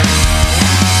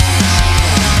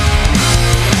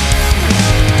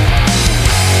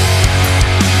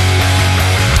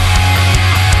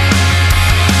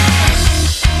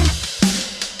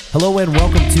Hello and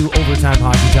welcome to Overtime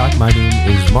Hockey Talk. My name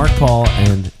is Mark Paul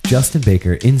and Justin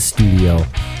Baker in studio.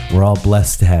 We're all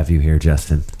blessed to have you here,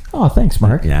 Justin. Oh, thanks,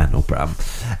 Mark. Yeah, no problem.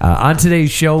 On today's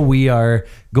show, we are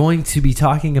going to be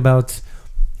talking about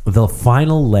the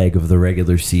final leg of the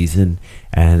regular season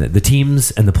and the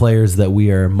teams and the players that we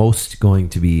are most going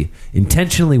to be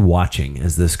intentionally watching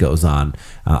as this goes on.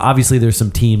 Obviously, there's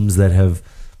some teams that have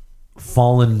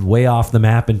fallen way off the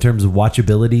map in terms of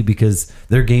watchability because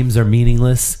their games are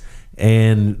meaningless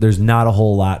and there's not a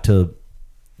whole lot to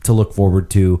look forward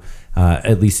to,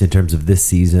 at least in terms of this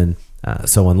season.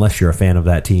 So unless you're a fan of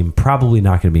that team, probably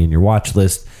not going to be in your watch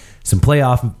list. Some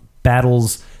playoff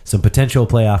battles, some potential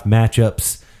playoff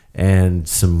matchups, and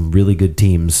some really good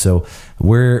teams. So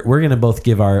we're going to both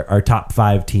give our top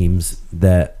 5 teams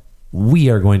that we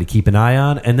are going to keep an eye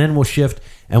on, and then we'll shift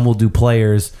and we'll do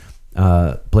players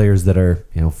that are,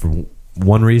 for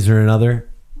one reason or another,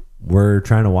 we're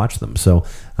trying to watch them. So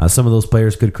some of those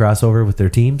players could cross over with their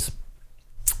teams.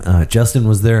 Justin,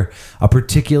 was there a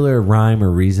particular rhyme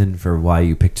or reason for why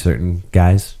you picked certain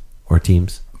guys or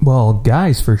teams? Well,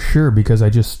 guys for sure, because I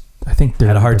think they're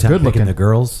had a hard time good picking looking. The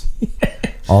girls.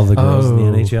 All the girls in the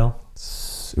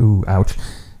NHL. Ooh, ouch.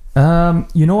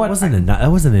 You know what? That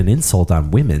wasn't an insult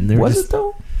on women. Was it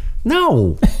though?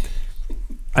 No.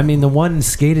 I mean, the one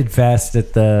skated fast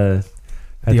at the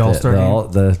All-Star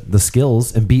game? the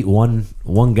skills and beat one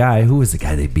guy. Who was the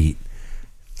guy they beat?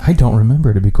 I don't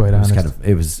remember, to be quite honest.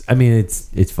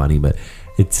 It's funny, but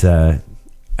it's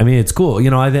it's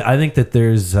cool. I think that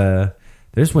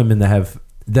there's women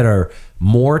that are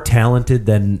more talented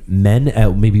than men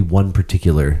at maybe one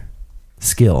particular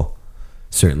skill.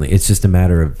 Certainly, it's just a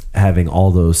matter of having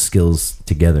all those skills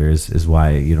together is why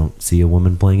you don't see a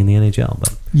woman playing in the NHL.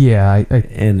 But yeah,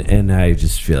 and I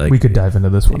just feel like we could dive into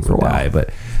this one for a while,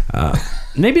 but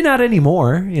maybe not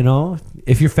anymore.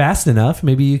 If you're fast enough,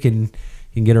 maybe you can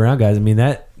get around guys. I mean,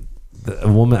 a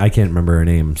woman, I can't remember her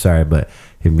name. Sorry, but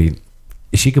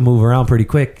she can move around pretty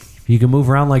quick. If you can move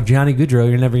around like Johnny Gaudreau,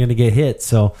 you're never going to get hit.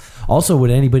 So, also, would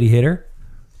anybody hit her?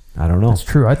 I don't know. That's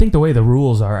true. I think the way the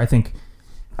rules are, I think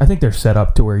they're set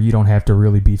up to where you don't have to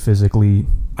really be physically.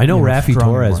 I know Raffi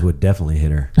Torres anymore. would definitely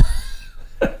hit her.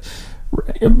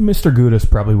 Mr. Gudis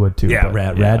probably would too. Yeah,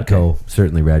 Radko. Okay.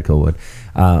 Certainly Radko would.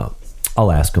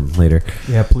 I'll ask him later.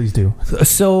 Yeah, please do.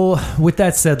 So, with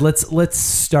that said, let's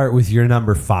start with your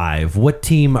number 5. What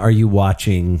team are you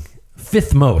watching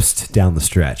 5th most down the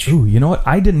stretch? Ooh, you know what?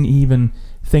 I didn't even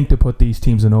think to put these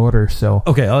teams in order. So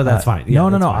okay, that's fine. Yeah,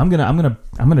 no. Fine.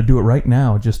 I'm gonna do it right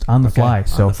now, just on the fly.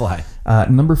 So on the fly.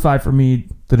 Number 5 for me,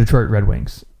 the Detroit Red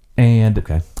Wings. And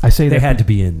okay. I say they had to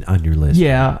be on your list.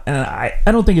 Yeah, and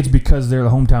I don't think it's because they're the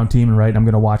hometown team, and right, I'm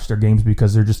going to watch their games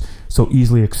because they're just so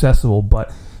easily accessible,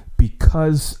 but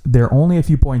because they're only a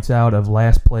few points out of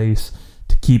last place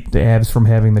to keep the Avs from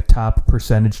having the top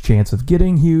percentage chance of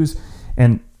getting Hughes.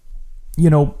 And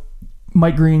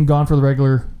Mike Green gone for the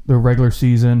regular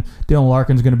season. Dylan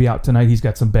Larkin's going to be out tonight. He's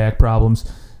got some back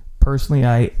problems. Personally,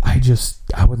 I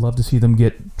would love to see them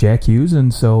get Jack Hughes,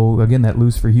 and so again, that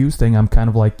lose for Hughes thing, I'm kind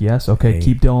of like, yes, okay,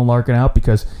 keep Dylan Larkin out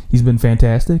because he's been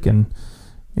fantastic, and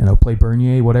play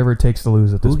Bernier, whatever it takes to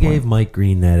lose at this point. Who gave Mike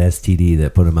Green that STD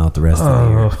that put him out the rest of the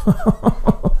year?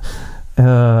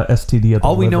 STD. At the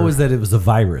all we liver. know is that it was a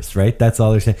virus, right? That's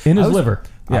all they're saying. In his liver.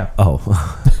 Yeah. Well,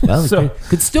 so,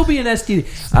 could still be an STD.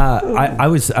 I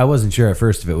wasn't sure at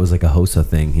first if it was like a HOSA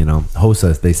thing.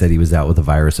 HOSA. They said he was out with a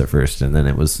virus at first, and then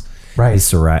it was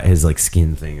his like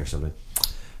skin thing or something.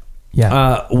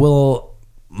 Yeah.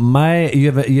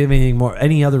 You have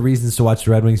any other reasons to watch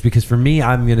the Red Wings? Because for me,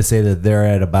 I'm going to say that they're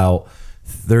at about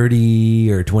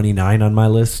 30 or 29 on my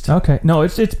list. Okay. No,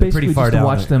 it's basically pretty far just to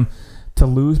watch them to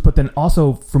lose, but then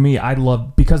also for me, I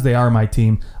love, because they are my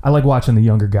team, I like watching the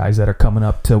younger guys that are coming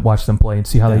up to watch them play and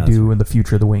see how they do in the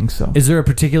future of the Wings. So, is there a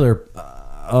particular?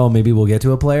 Maybe we'll get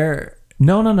to a player.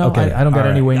 No. Okay. I don't got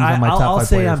any Wings on my top 5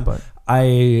 players. But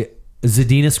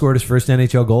Zadina scored his first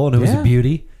NHL goal, and it was a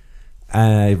beauty.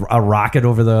 A rocket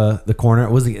over the corner.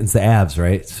 It was against the Avs,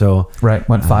 right? So went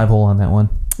 5-hole on that one.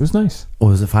 It was nice. Oh,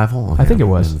 was it 5-hole? Okay. I think it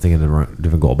was. I'm thinking of a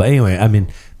different goal, but anyway, I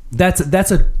mean, that's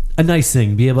a nice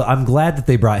thing. I'm glad that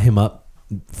they brought him up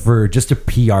for just a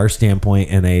PR standpoint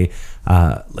and I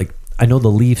know the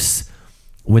Leafs,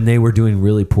 when they were doing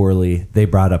really poorly, they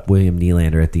brought up William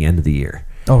Nylander at the end of the year.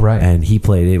 Oh, right. And he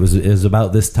played. It was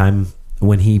about this time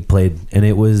when he played, and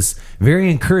it was very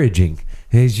encouraging.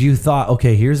 As you thought,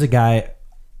 okay, here's a guy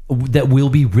that will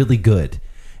be really good,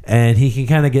 and he can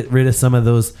kind of get rid of some of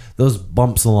those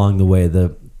bumps along the way.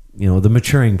 The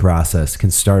maturing process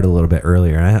can start a little bit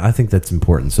earlier. And I think that's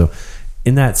important. So,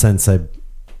 in that sense,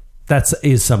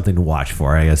 is something to watch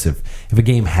for. I guess if a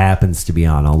game happens to be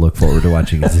on, I'll look forward to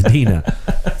watching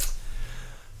Zadina.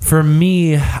 For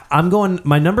me, I'm going.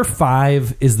 My number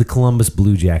 5 is the Columbus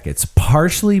Blue Jackets,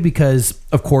 partially because,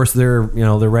 of course, they're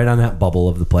right on that bubble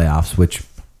of the playoffs, which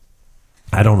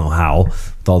I don't know how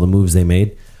with all the moves they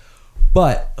made,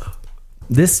 but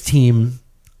this team,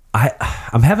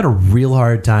 I'm having a real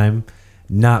hard time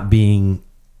not being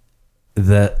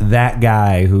that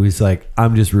guy who's like,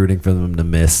 I'm just rooting for them to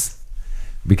miss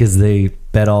because they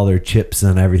bet all their chips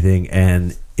on everything,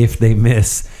 and if they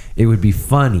miss, it would be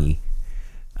funny.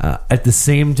 At the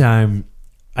same time,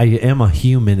 I am a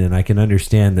human, and I can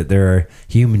understand that there are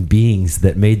human beings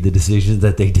that made the decisions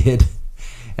that they did,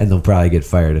 and they'll probably get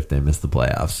fired if they miss the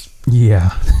playoffs.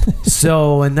 Yeah.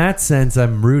 So in that sense,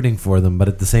 I'm rooting for them, but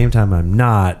at the same time, I'm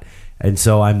not, and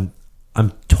so I'm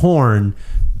torn,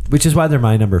 which is why they're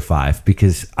my number 5,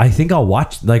 because I think I'll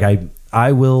watch. Like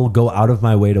I will go out of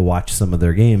my way to watch some of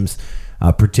their games,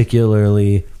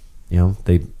 particularly.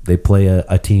 They play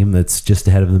a team that's just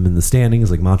ahead of them in the standings,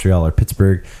 like Montreal or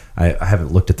Pittsburgh. I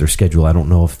haven't looked at their schedule. I don't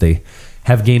know if they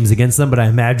have games against them, but I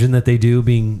imagine that they do,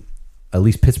 being at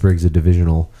least Pittsburgh's a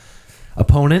divisional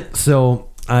opponent. So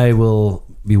I will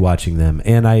be watching them.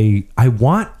 And I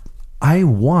want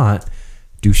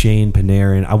Duchesne,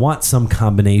 Panarin. I want some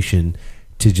combination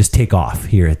to just take off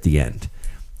here at the end.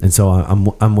 And so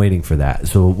I'm waiting for that.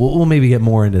 So we'll maybe get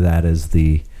more into that as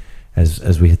we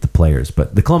hit the players.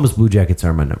 But the Columbus Blue Jackets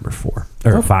are my number 4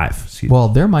 or 5. Well,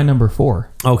 they're my number 4.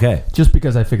 Okay. Just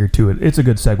because I figured too, it's a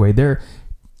good segue.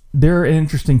 They're an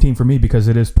interesting team for me because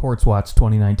it is Tortswat's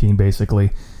 2019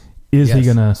 basically. Is he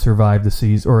going to survive the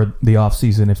season or the off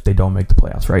season if they don't make the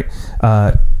playoffs? Right.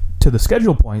 To the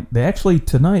schedule point, they actually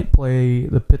tonight play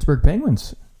the Pittsburgh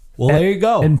Penguins. Well, there you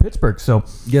go. In Pittsburgh. So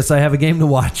guess I have a game to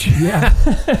watch. Yeah.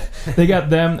 They got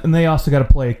them, and they also got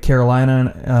to play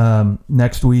Carolina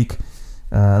next week.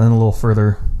 Then a little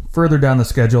further down the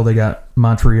schedule, they got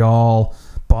Montreal,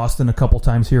 Boston a couple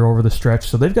times here over the stretch.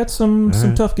 So they've got some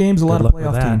tough games, a lot of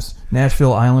playoff teams.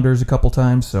 Nashville Islanders a couple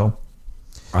times, so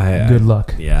good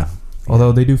luck. Yeah.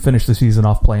 Although they do finish the season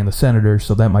off playing the Senators,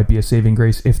 so that might be a saving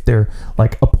grace if they're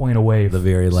like a point away. The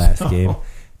very last game.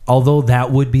 Although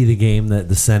that would be the game that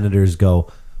the Senators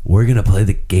go, we're going to play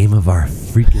the game of our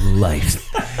freaking life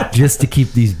just to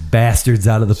keep these bastards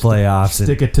out of the playoffs.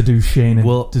 Stick it to Duchesne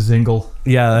and to Zingle.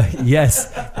 Yeah,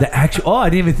 yes. The actual. Oh, I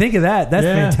didn't even think of that. That's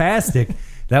fantastic.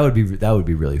 That would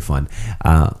be really fun.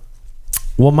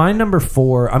 Well, my number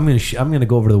 4, I'm gonna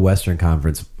go over to the Western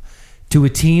Conference to a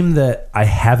team that I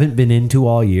haven't been into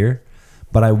all year,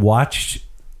 but I watched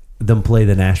them play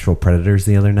the Nashville Predators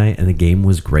the other night, and the game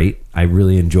was great. I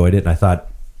really enjoyed it, and I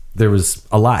thought there was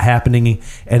a lot happening,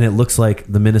 and it looks like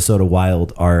the Minnesota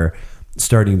Wild are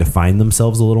starting to find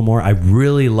themselves a little more. I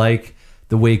really like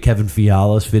the way Kevin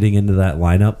Fiala's fitting into that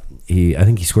lineup. I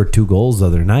think he scored 2 goals the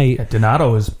other night. Yeah,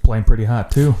 Donato is playing pretty hot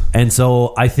too. And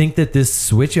so I think that this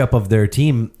switch up of their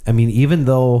team, I mean, even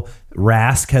though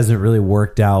Rask hasn't really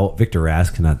worked out, Victor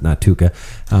Rask, not Tuukka,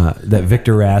 that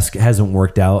Victor Rask hasn't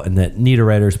worked out, and that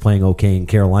Niederreiter's playing okay in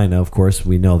Carolina, of course,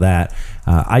 we know that.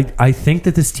 I think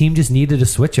that this team just needed a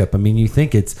switch up. I mean, you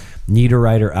think it's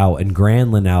Niederreiter out and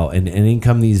Granlund out, and in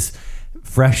come these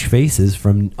fresh faces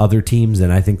from other teams,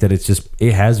 and I think that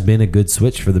it has been a good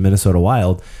switch for the Minnesota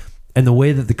Wild. And the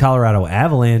way that the Colorado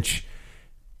Avalanche,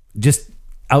 just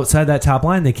outside that top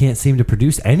line, they can't seem to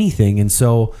produce anything. And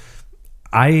so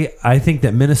I think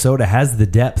that Minnesota has the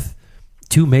depth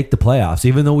to make the playoffs,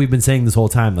 even though we've been saying this whole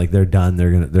time, like they're done.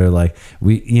 They're like,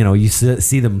 you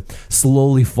see them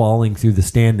slowly falling through the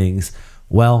standings.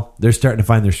 Well, they're starting to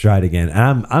find their stride again.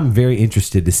 And I'm very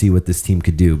interested to see what this team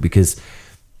could do, because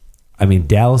I mean,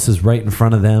 Dallas is right in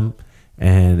front of them.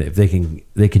 And if they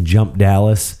can jump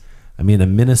Dallas, I mean, a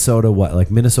Minnesota,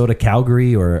 Minnesota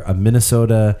Calgary or a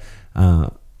Minnesota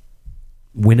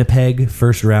Winnipeg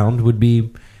first round would be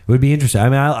interesting. I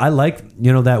mean, I like,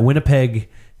 that Winnipeg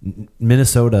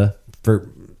Minnesota for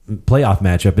playoff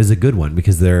matchup is a good one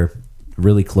because they're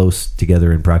really close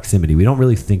together in proximity. We don't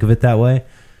really think of it that way,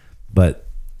 but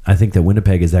I think that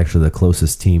Winnipeg is actually the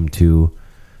closest team to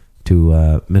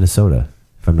Minnesota,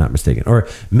 if I'm not mistaken. Or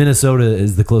Minnesota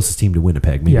is the closest team to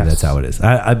Winnipeg. Maybe that's how it is.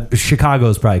 Chicago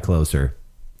is probably closer.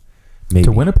 Maybe.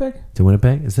 To Winnipeg? To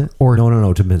Winnipeg, is it? Or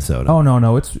no, to Minnesota. Oh,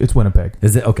 no, it's Winnipeg.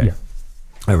 Is it? Okay. Yeah.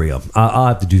 There we go. I'll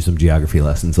have to do some geography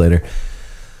lessons later.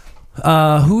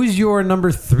 Who is your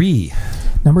number 3?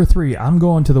 Number 3, I'm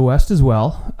going to the West as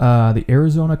well. The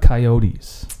Arizona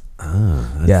Coyotes.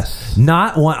 Yes.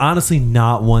 Honestly,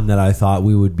 not one that I thought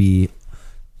we would be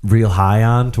real high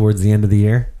on towards the end of the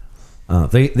year.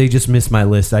 They just missed my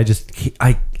list. I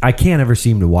can't ever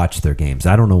seem to watch their games.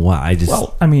 I don't know why.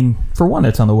 Well, I mean, for one,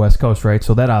 it's on the West Coast, right?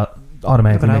 So that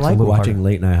automatically but I makes like it a little watching harder.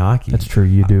 late night hockey. That's true.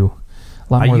 You do.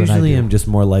 A lot more I usually than I do. am just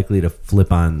more likely to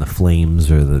flip on the Flames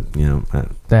or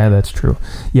the That's true.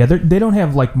 Yeah, they don't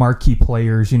have like marquee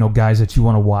players, guys that you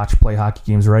want to watch play hockey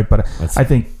games, right? But I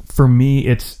think for me,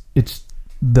 it's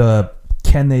the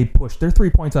can they push? They're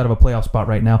 3 points out of a playoff spot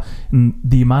right now, and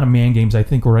the amount of man games. I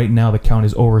think right now the count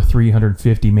is over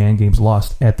 350 man games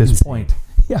lost at this point.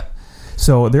 Yeah,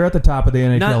 so they're at the top of the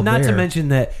NHL. Not to mention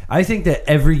that I think that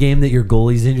every game that your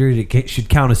goalie's injured, it should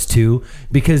count as 2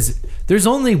 because there's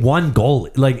only one goal.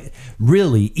 Like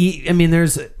really, I mean,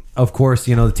 there's of course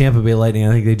the Tampa Bay Lightning.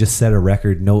 I think they just set a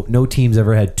record. No team's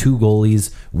ever had 2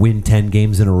 goalies win 10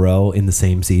 games in a row in the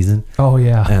same season. Oh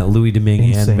yeah, Louis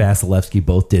Domingue Insane. and Vasilevsky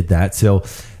both did that. So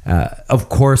of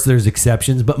course there's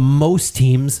exceptions, but most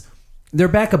teams their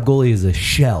backup goalie is a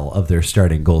shell of their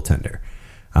starting goaltender.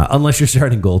 Unless your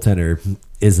starting goaltender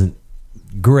isn't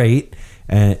great,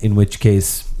 in which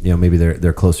case maybe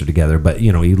they're closer together. But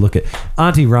you look at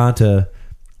Antti Raanta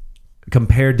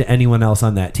compared to anyone else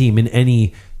on that team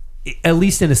at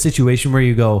least in a situation where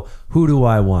you go, who do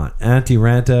I want, Antti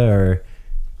Raanta or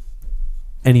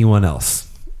anyone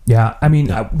else? Yeah, I mean,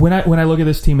 when I look at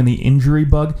this team and the injury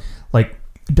bug, like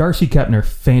Darcy Kepner,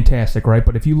 fantastic, right?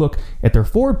 But if you look at their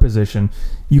forward position,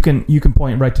 you can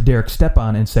point right to Derek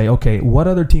Stepan and say, okay, what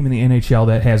other team in the NHL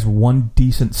that has one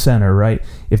decent center, right?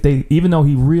 Even though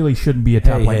he really shouldn't be a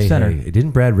top line center. Hey,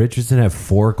 didn't Brad Richardson have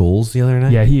 4 goals the other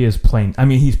night? Yeah, he is playing. I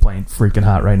mean, he's playing freaking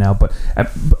hot right now. But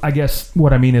I guess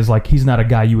what I mean is like he's not a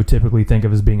guy you would typically think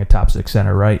of as being a top 6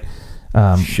 center, right?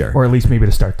 Sure. Or at least maybe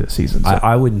to start this season. So.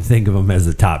 I wouldn't think of him as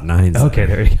a top 9 center. Okay,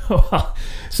 there you go.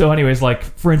 So anyways, like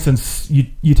for instance,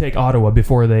 you take Ottawa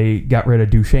before they got rid of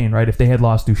Duchesne, right? If they had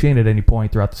lost Duchesne at any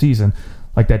point throughout the season,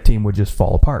 like that team would just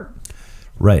fall apart.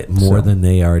 Right, more than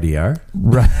they already are.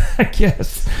 Right, I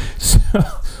guess. So,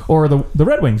 or the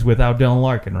Red Wings without Dylan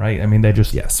Larkin, right? I mean, they're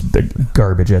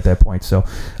garbage at that point. So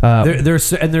there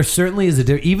certainly is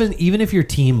even if your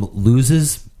team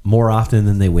loses more often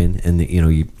than they win, and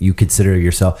you consider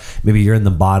yourself maybe you're in the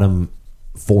bottom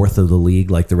 4th of the league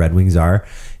like the Red Wings are,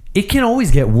 it can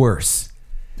always get worse.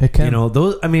 It can.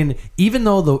 Those. I mean, even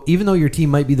though your team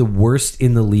might be the worst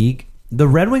in the league, the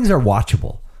Red Wings are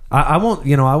watchable. I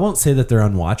won't say that they're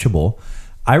unwatchable.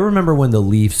 I remember when the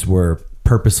Leafs were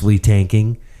purposefully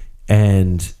tanking,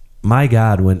 and my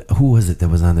God, who was it that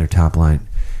was on their top line?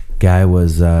 Guy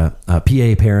was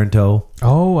P.A. Parento.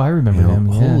 Oh, I remember him.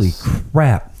 Holy yes.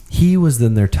 crap. He was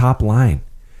in their top line.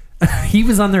 He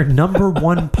was on their number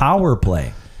 1 power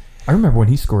play. I remember when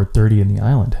he scored 30 in the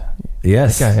Island.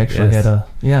 Yes. That guy actually had a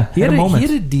moment.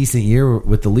 He had a decent year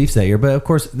with the Leafs that year, but of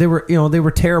course they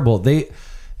were terrible. They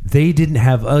didn't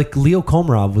have Leo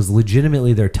Komarov was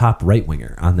legitimately their top right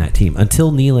winger on that team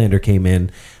until Nylander came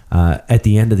in at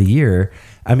the end of the year.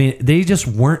 I mean, they just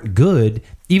weren't good.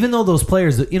 Even though those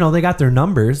players, they got their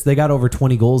numbers, they got over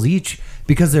 20 goals each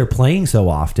because they're playing so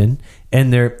often.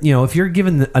 And they're, if you're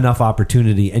given enough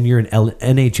opportunity and you're an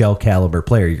NHL caliber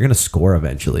player, you're going to score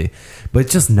eventually. But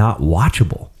it's just not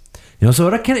watchable. So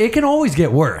it can always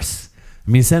get worse.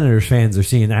 I mean, Senators fans are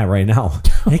seeing that right now.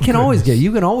 It can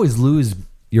you can always lose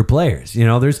your players.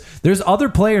 There's other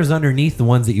players underneath the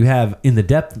ones that you have in the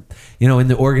depth, in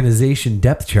the organization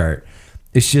depth chart.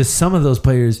 It's just some of those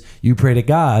players, you pray to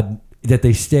God that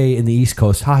they stay in the East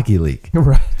Coast Hockey League.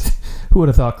 Right. Who would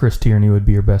have thought Chris Tierney would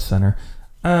be your best center?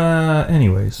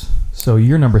 Anyways, so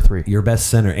you're number 3. Your best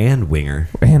center and winger.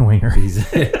 And winger.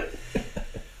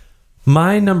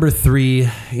 My number 3,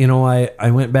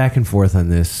 I went back and forth on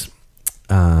this.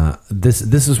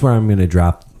 This is where I'm going to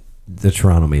drop the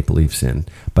Toronto Maple Leafs in.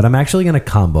 But I'm actually going to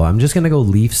combo. I'm just going to go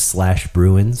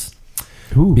Leafs/Bruins.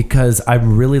 Ooh. Because I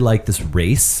really like this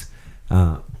race.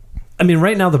 I mean,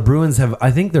 right now the Bruins have,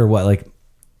 I think they're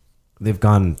they've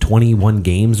gone 21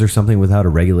 games or something without a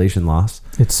regulation loss.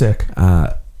 It's sick.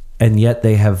 And yet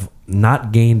they have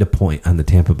not gained a point on the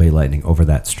Tampa Bay Lightning over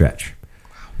that stretch.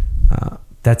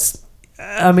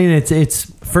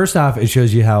 It's first off, it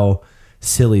shows you how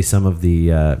silly some of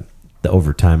the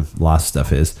overtime loss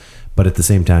stuff is. But at the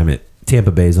same time,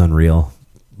 Tampa Bay is unreal.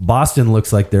 Boston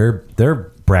looks like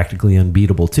they're practically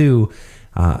unbeatable too.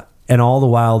 And all the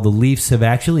while, the Leafs have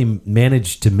actually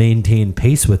managed to maintain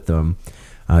pace with them,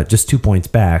 just 2 points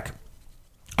back.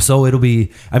 So it'll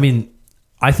be, I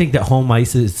think that home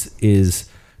ice is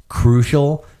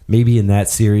crucial, maybe in that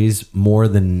series more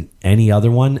than any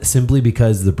other one, simply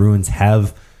because the Bruins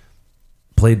have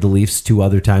played the Leafs 2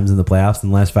 other times in the playoffs in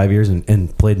the last 5 years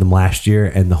and played them last year,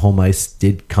 and the home ice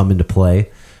did come into play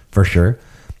for sure.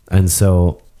 And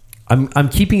so I'm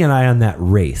keeping an eye on that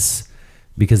race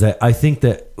because I think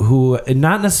that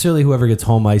not necessarily whoever gets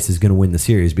home ice is going to win the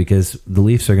series because the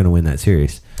Leafs are going to win that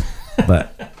series,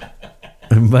 but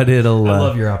it'll I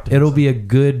love your optimism. It'll be a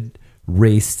good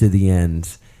race to the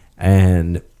end,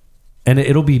 and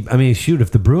it'll be. I mean, shoot,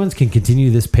 if the Bruins can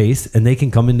continue this pace and they can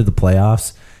come into the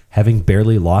playoffs having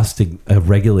barely lost a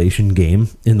regulation game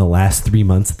in the last 3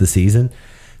 months of the season,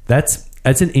 that's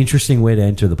an interesting way to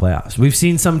enter the playoffs. We've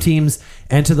seen some teams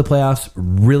enter the playoffs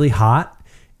really hot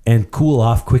and cool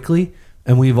off quickly,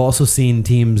 and we've also seen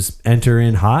teams enter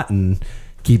in hot and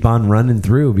keep on running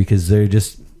through because they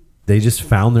just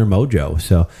found their mojo.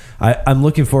 So I'm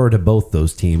looking forward to both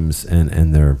those teams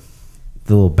and the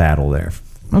little battle there.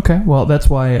 Okay, well, that's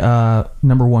why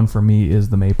number one for me is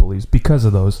the Maple Leafs because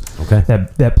of those. Okay.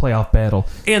 That playoff battle.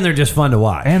 And they're just fun to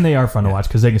watch. And they are fun to watch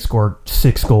because they can score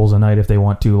 6 goals a night if they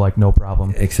want to, like no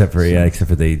problem. Except for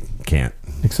they can't.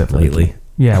 Except for lately.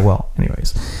 Yeah, well,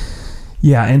 anyways.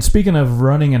 Yeah, and speaking of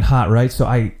running and hot, right? So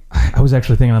I was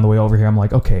actually thinking on the way over here, I'm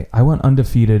like, okay, I went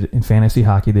undefeated in fantasy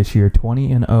hockey this year,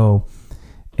 20-0,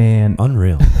 and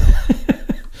unreal.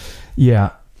 Yeah.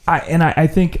 I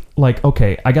think, like,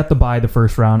 okay, I got the bye the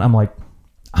first round. I'm like,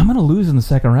 I'm going to lose in the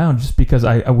second round just because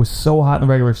I was so hot in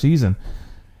the regular season.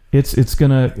 It's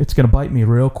gonna bite me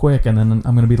real quick, and then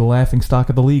I'm going to be the laughing stock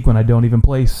of the league when I don't even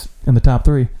place in the top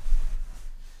 3.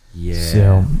 Yeah.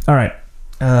 So, all right.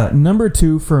 Number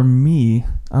 2 for me,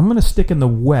 I'm going to stick in the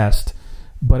West,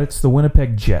 but it's the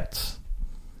Winnipeg Jets.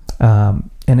 And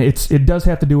it does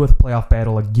have to do with the playoff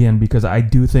battle again because I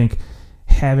do think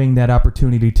having that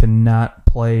opportunity to not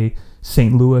play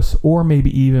St. Louis or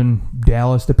maybe even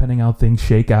Dallas, depending on how things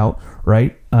shake out,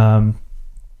 right?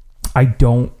 I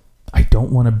don't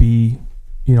want to be,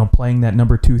 playing that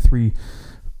number 2-3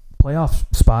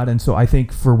 playoff spot, and so I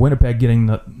think for Winnipeg getting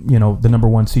the number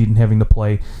 1 seed and having to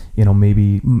play,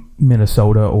 maybe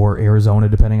Minnesota or Arizona,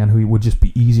 depending on who, would just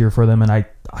be easier for them. And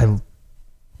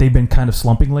they've been kind of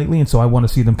slumping lately, and so I want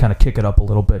to see them kind of kick it up a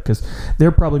little bit because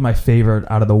they're probably my favorite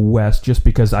out of the West just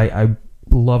because I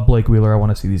love Blake Wheeler. I want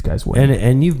to see these guys win.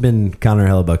 And you've been Connor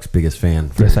Hellebuck's biggest fan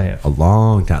for yes, I have. A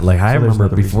long time. Like, I remember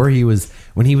before reason.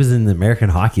 when he was in the American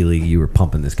Hockey League, you were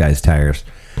pumping this guy's tires.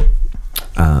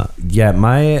 What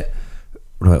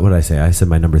did I say? I said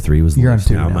my number 3 was the You're on Leafs.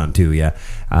 2 Now I'm now. on 2, yeah.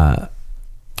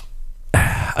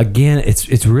 Again,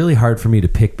 it's really hard for me to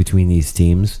pick between these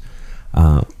teams.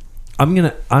 I'm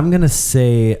gonna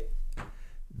say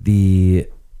the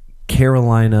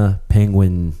Carolina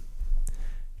Penguin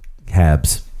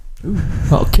Habs.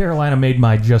 Well, Carolina made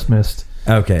my just missed.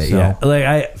 Okay, so.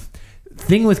 Yeah.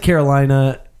 Thing with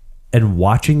Carolina and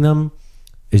watching them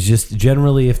is just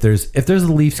generally if there's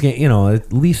a Leafs game,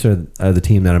 Leafs are the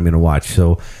team that I'm going to watch.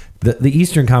 So the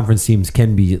Eastern Conference teams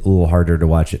can be a little harder to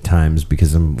watch at times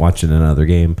because I'm watching another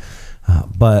game.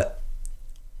 But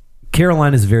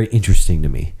Carolina is very interesting to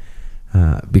me.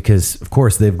 Because, of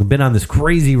course, they've been on this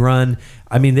crazy run.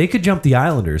 I mean, they could jump the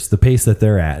Islanders, the pace that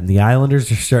they're at. And the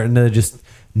Islanders are starting to just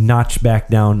notch back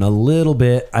down a little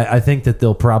bit. I think that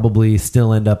they'll probably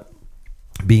still end up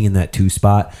being in that 2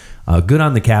 spot. Good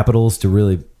on the Capitals to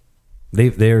really...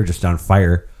 They're just on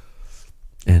fire.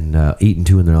 And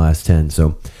 8-2 in their last 10.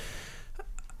 So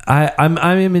I'm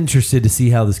interested to see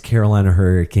how this Carolina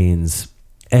Hurricanes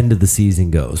end of the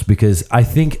season goes. Because I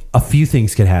think a few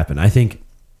things could happen. I think...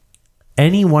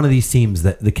 any one of these teams,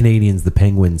 the Canadians, the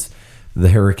Penguins, the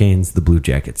Hurricanes, the Blue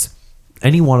Jackets,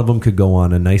 any one of them could go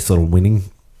on a nice little winning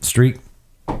streak.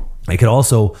 I could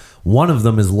also, one of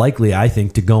them is likely, I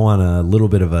think, to go on a little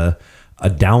bit of a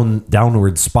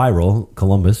downward spiral,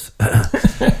 Columbus.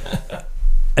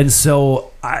 And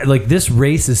so, this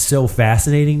race is so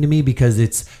fascinating to me because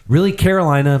it's really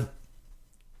Carolina.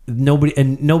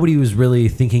 Nobody was really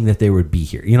thinking that they would be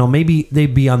here. Maybe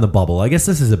they'd be on the bubble. I guess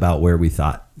this is about where we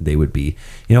thought they would be.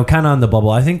 Kind of on the bubble.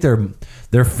 I think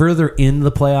they're further in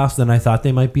the playoffs than I thought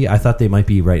they might be. I thought they might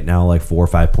be right now like 4 or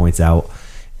 5 points out.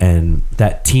 And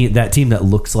that team that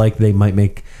looks like they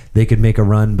could make a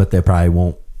run, but they probably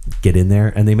won't get in there.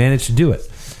 And they managed to do it.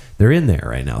 They're in there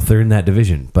right now. They're in that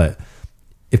division. But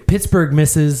if Pittsburgh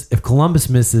misses, if Columbus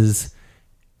misses,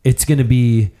 it's going to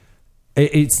be.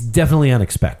 It's definitely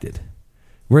unexpected.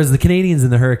 Whereas the Canadians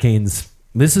and the Hurricanes,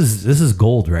 this is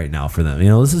gold right now for them.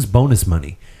 This is bonus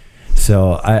money.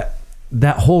 So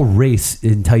that whole race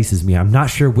entices me. I'm not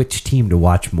sure which team to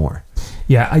watch more.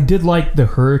 Yeah, I did like the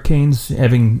Hurricanes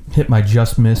having hit my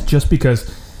just miss just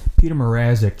because Peter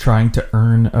Mrazek trying to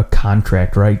earn a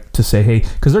contract, right? To say, hey,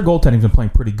 because their goaltending's been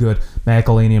playing pretty good,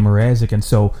 McElhinney and Mrazek, and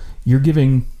so you're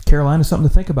giving Carolina something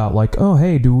to think about. Like, oh,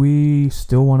 hey, do we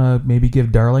still want to maybe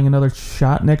give Darling another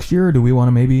shot next year? Or do we want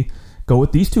to maybe go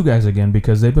with these two guys again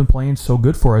because they've been playing so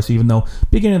good for us. Even though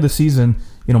beginning of the season,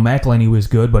 McElhinney was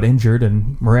good but injured,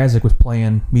 and Mrazek was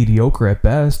playing mediocre at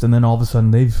best. And then all of a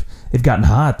sudden they've gotten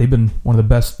hot. They've been one of the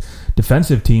best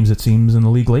defensive teams, it seems, in the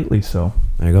league lately. So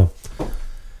there you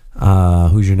go.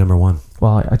 Who's your number one?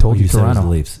 Well, I told you said it was Toronto. the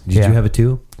Leafs. Did you have a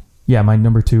 2? Yeah, my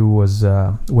number 2 was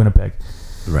Winnipeg.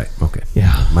 Right. Okay.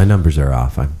 Yeah, my numbers are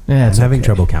off. I'm having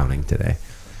trouble counting today.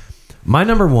 My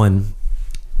number 1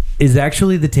 is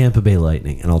actually the Tampa Bay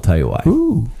Lightning, and I'll tell you why.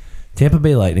 Ooh. Tampa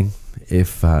Bay Lightning,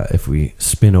 if we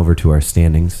spin over to our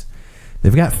standings,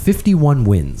 they've got 51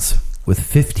 wins with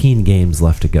 15 games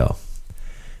left to go.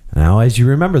 Now, as you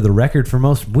remember, the record for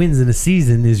most wins in a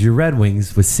season is your Red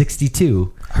Wings with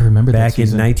 62. I remember back that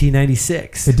in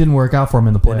 1996. It didn't work out for them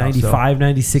in the playoffs. The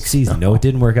 95-96 season. No, it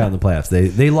didn't work out in the playoffs.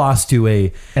 They lost to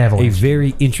a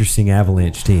very interesting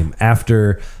Avalanche team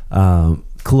after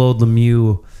Claude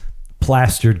Lemieux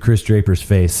plastered Chris Draper's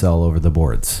face all over the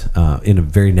boards in a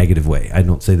very negative way. I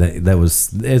don't say that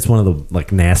was. It's one of the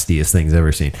nastiest things I've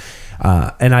ever seen.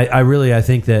 And I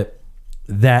think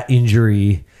that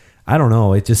injury, I don't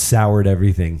know, it just soured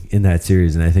everything in that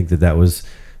series, and I think that was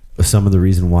some of the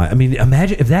reason why. I mean,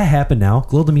 imagine if that happened now.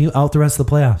 Claude Lemieux out the rest of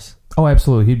the playoffs. Oh,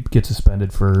 absolutely. He'd get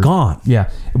suspended for... Gone. Yeah.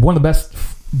 One of the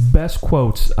best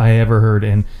quotes I ever heard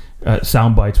in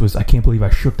sound bites was, "I can't believe I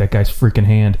shook that guy's freaking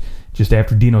hand," just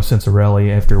after Dino Cincerelli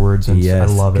afterwards. And yes,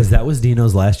 I love it. Because that was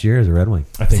Dino's last year as a Red Wing.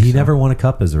 I think he never won a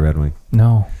cup as a Red Wing.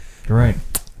 No. You're right.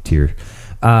 Tear.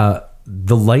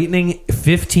 The Lightning,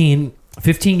 15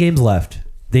 games left.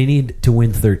 They need to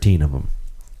win 13 of them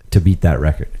to beat that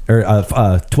record, or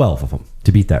 12 of them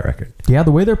to beat that record. Yeah,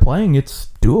 the way they're playing, it's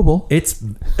doable. It's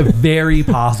very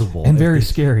possible and very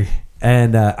scary.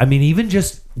 And I mean, even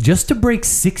just to break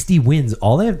 60 wins,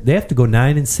 they have to go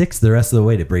 9-6 the rest of the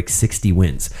way to break 60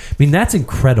 wins. I mean, that's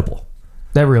incredible.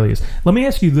 That really is. Let me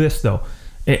ask you this though,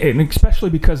 and especially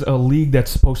because a league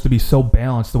that's supposed to be so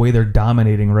balanced, the way they're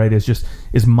dominating, right, is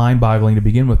mind-boggling to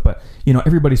begin with. But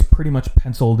everybody's pretty much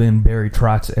penciled in Barry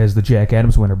Trotz as the Jack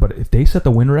Adams winner. But if they set the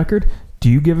win record, do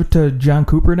you give it to John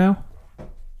Cooper now?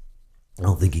 I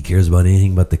don't think he cares about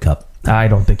anything but the cup. I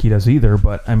don't think he does either.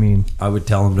 But I mean, I would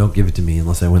tell him, don't give it to me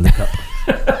unless I win the cup.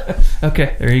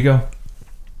 Okay, there you go.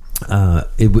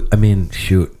 I mean,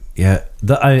 shoot, yeah.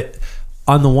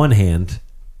 On the one hand,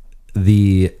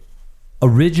 the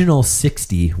original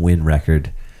 60 win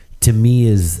record to me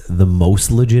is the most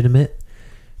legitimate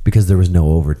because there was no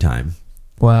overtime.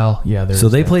 Well, yeah. So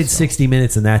they played 60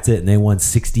 minutes and that's it, and they won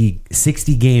 60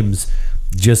 games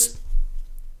just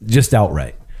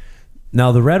outright.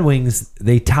 Now the Red Wings,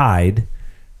 they tied.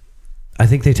 I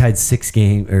think they tied 6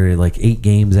 games or 8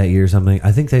 games that year or something.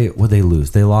 I think they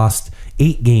lose? They lost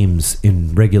 8 games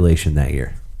in regulation that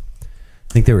year.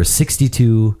 I think they were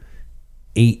 62,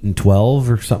 8 and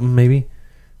 12 or something maybe.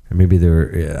 Or maybe they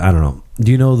were, I don't know.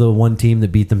 Do you know the one team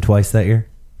that beat them twice that year?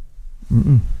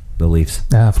 Mm-mm. The Leafs.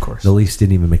 Of course. The Leafs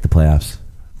didn't even make the playoffs.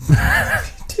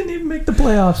 Didn't even make the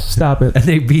playoffs. Stop it. And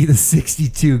they beat the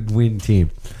 62 win team.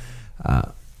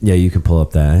 Yeah, you can pull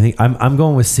up that. I think I'm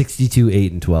going with 62,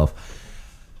 8 and 12.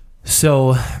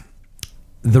 So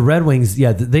the Red Wings,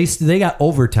 yeah, they got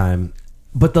overtime,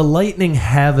 but the Lightning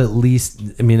have at least.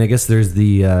 I mean, I guess there's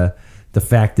the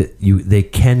fact that they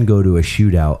can go to a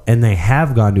shootout, and they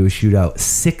have gone to a shootout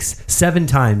 7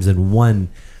 times and won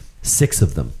 6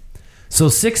 of them. So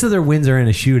 6 of their wins are in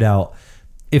a shootout.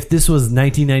 If this was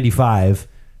 1995,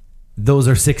 those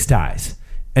are 6 ties.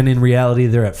 And in reality,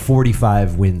 they're at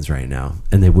 45 wins right now,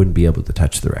 and they wouldn't be able to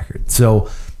touch the record. So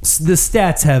the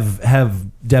stats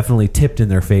have definitely tipped in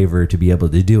their favor to be able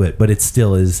to do it, but it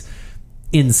still is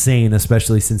insane,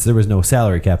 especially since there was no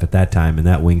salary cap at that time, and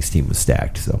that Wings team was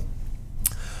stacked. So,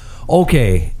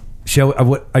 okay,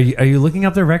 are you looking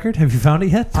up their record? Have you found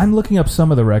it yet? I'm looking up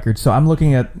some of the records. So I'm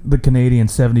looking at the Canadian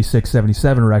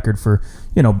 76-77 record for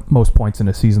most points in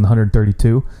a season,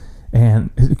 132,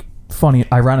 and. Funny,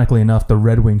 ironically enough, the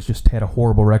Red Wings just had a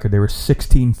horrible record. They were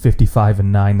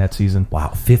 16-55-9 that season.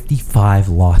 Wow, 55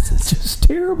 losses. Just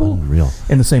terrible. Unreal.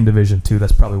 In the same division, too.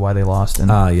 That's probably why they lost.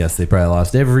 Yes, they probably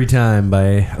lost every time by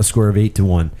a score of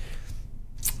 8-1.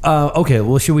 Okay,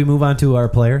 well, should we move on to our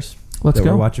players? Let's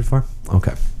go. We're watching for?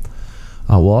 Okay.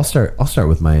 Well, I'll start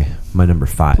with my number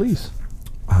 5. Please.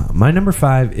 My number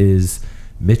 5 is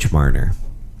Mitch Marner.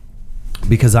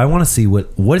 Because I want to see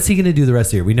what is he going to do the rest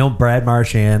of the year. We know Brad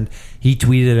Marchand, he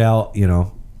tweeted out,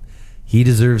 he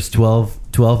deserves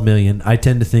 $12 million. I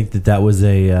tend to think that was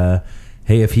a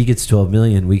hey, if he gets $12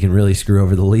 million, we can really screw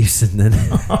over the Leafs. And then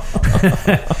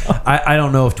I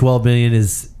don't know if $12 million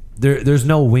is there's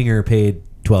no winger paid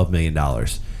 $12 million.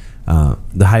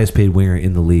 The highest paid winger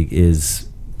in the league is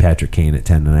Patrick Kane at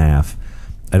 10.5.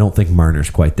 I don't think Marner's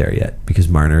quite there yet because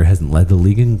Marner hasn't led the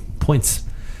league in points.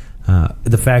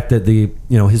 The fact that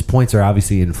his points are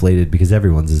obviously inflated because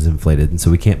everyone's is inflated, and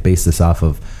so we can't base this off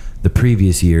of the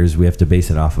previous years. We have to base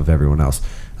it off of everyone else.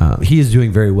 He is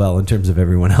doing very well in terms of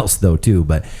everyone else, though, too.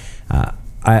 But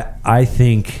I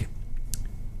think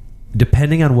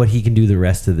depending on what he can do the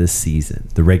rest of this season,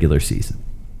 the regular season,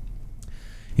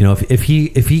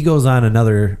 if he goes on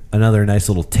another nice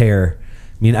little tear,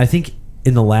 I mean, I think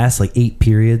in the last 8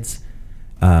 periods,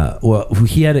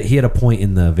 he had a point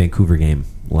in the Vancouver game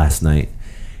last night,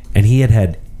 and he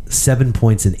had 7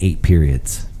 points in 8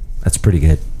 periods. That's pretty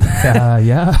good.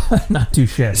 Yeah, not too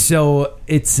shabby. So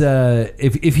it's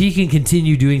if he can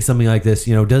continue doing something like this,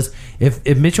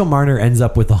 if Mitchell Marner ends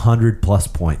up with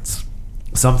 100+ points,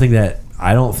 something that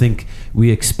I don't think we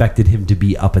expected him to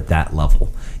be up at that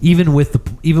level, even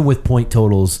with point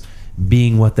totals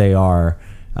being what they are.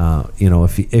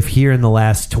 If here in the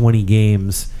last 20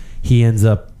 games he ends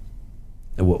up,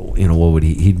 what would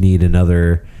he needs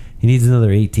another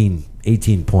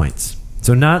 18 points.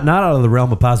 So not out of the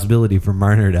realm of possibility for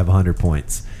Marner to have 100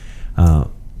 points,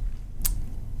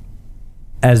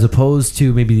 as opposed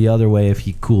to maybe the other way. If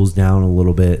he cools down a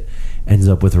little bit, ends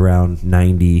up with around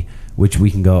 90, which we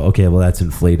can go, okay, well that's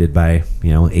inflated by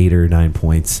 8 or 9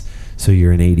 points, so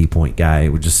you're an 80-point guy,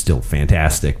 which is still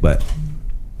fantastic. But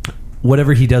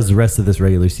whatever he does the rest of this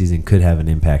regular season could have an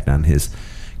impact on his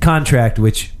contract,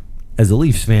 which, as a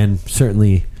Leafs fan,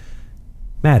 certainly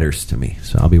matters to me.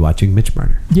 So I'll be watching Mitch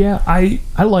Marner. Yeah, I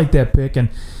like that pick, and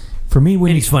for me,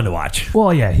 when he's fun to watch.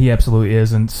 Well, yeah, he absolutely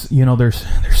is, and there's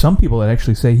some people that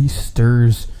actually say he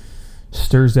stirs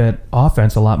that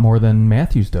offense a lot more than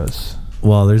Matthews does.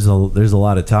 Well, there's a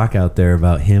lot of talk out there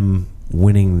about him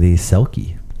winning the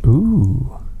Selke.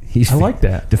 Ooh. I like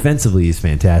that. Defensively, he's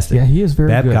fantastic. Yeah, he is very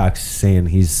good. Babcock's saying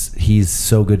he's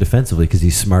so good defensively because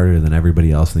he's smarter than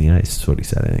everybody else on the ice. That's what he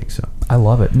said, I think. So I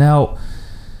love it. Now,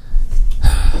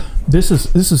 this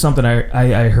is something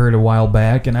I heard a while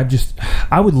back, and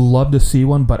I would love to see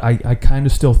one, but I kind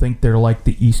of still think they're like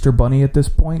the Easter Bunny at this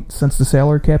point since the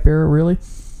salary cap era, really.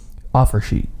 Offer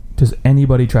sheet. Does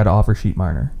anybody try to offer sheet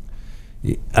Marner?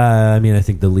 I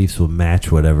think the Leafs will match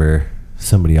whatever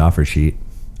somebody offer sheet.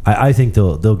 I think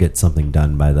they'll get something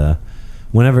done by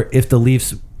whether the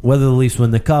Leafs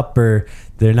win the cup or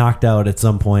they're knocked out at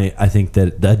some point. I think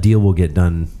that the deal will get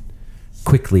done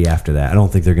quickly after that. I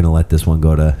don't think they're going to let this one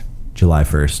go to July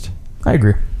 1st. I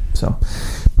agree. So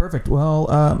perfect. Well,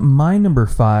 my number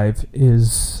 5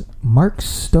 is Mark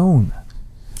Stone.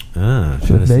 Trying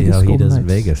to see how he does in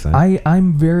Vegas. Huh?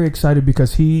 I'm very excited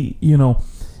because he, you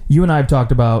and I have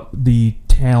talked about the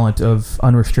talent of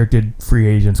unrestricted free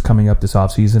agents coming up this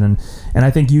offseason, and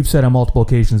I think you've said on multiple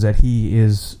occasions that he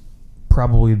is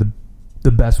probably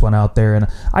the best one out there. And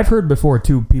I've heard before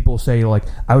too people say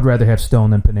I would rather have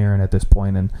Stone than Panarin at this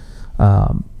point, and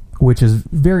which is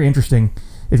very interesting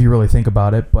if you really think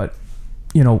about it. But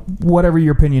whatever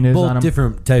your opinion is on him,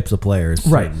 different types of players,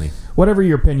 right? Certainly. Whatever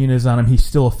your opinion is on him, he's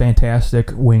still a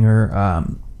fantastic winger.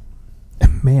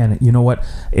 Man, you know what?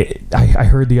 I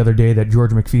heard the other day that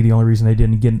George McPhee, the only reason they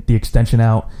didn't get the extension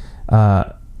out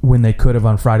when they could have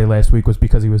on Friday last week was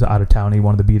because he was out of town. He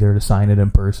wanted to be there to sign it in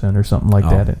person or something like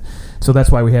that. And so that's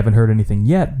why we haven't heard anything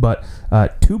yet. But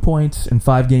 2 points in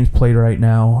 5 games played right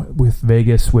now with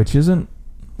Vegas, which isn't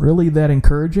really that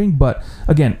encouraging. But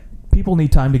again, people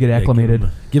need time to get acclimated.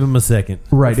 Give him a second.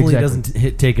 Right, Hopefully exactly. It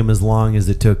doesn't take him as long as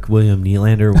it took William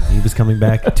Nylander when he was coming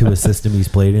back to a system he's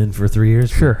played in for 3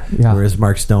 years. Sure, yeah. Whereas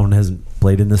Mark Stone hasn't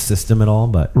played in this system at all.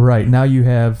 But right, now you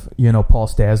have, Paul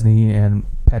Stastny and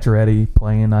Pacioretty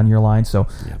playing on your line. So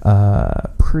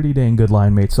pretty dang good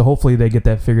line mates. So hopefully they get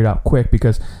that figured out quick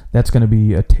because that's going to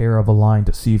be a tear of a line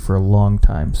to see for a long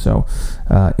time. So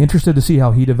interested to see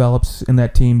how he develops in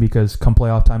that team because come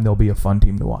playoff time, they'll be a fun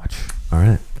team to watch. All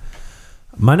right.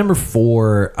 My number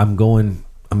 4, I'm going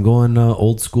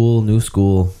old school, new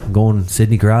school. I'm going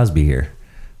Sidney Crosby here.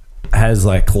 Has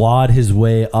clawed his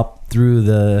way up through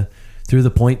the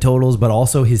point totals, but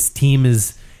also his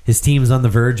team's on the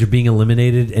verge of being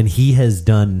eliminated, and he has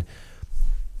done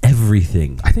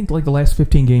everything. I think the last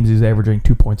 15 games he's averaging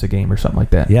 2 points a game or something like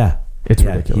that. Yeah, it's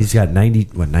ridiculous. He's got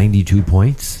 92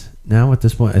 points now at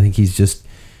this point. I think he's just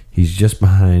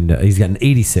behind. He's got an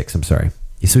 86. I'm sorry.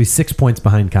 So he's 6 points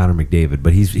behind Connor McDavid,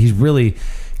 but he's really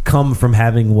come from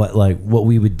having what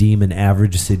we would deem an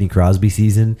average Sidney Crosby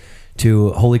season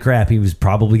to holy crap, he was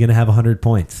probably going to have 100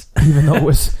 points. Even though it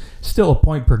was still a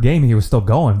point per game, he was still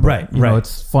going. But, right. You know,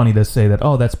 it's funny to say that,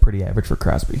 that's pretty average for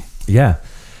Crosby. Yeah.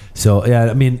 So,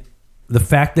 the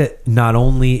fact that not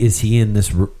only is he in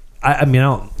this I mean,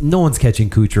 no one's catching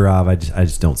Kucherov. I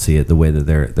just don't see it the way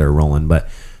that they're rolling. But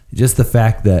just the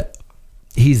fact that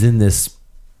he's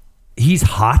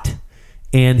hot,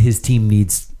 and his team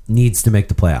needs to make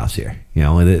the playoffs here. You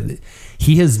know,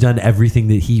 he has done everything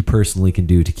that he personally can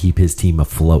do to keep his team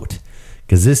afloat,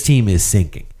 because this team is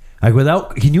sinking. Like,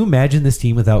 can you imagine this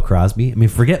team without Crosby? I mean,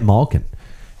 forget Malkin.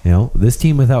 You know, this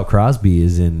team without Crosby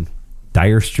is in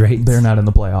dire straits. They're not in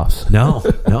the playoffs. No,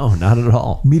 not at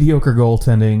all. Mediocre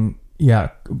goaltending. Yeah,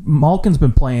 Malkin's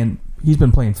been playing. He's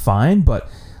been playing fine, but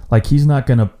like, he's not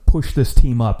going to push this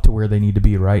team up to where they need to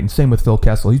be, right? And same with Phil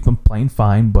Kessel. He's been playing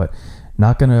fine, but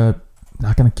not gonna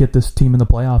get this team in the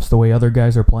playoffs the way other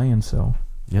guys are playing. So,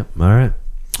 yep. All right.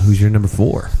 Who's your number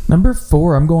 4? Number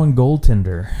 4, I'm going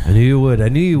goaltender. I knew you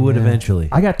would. Eventually.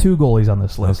 I got 2 goalies on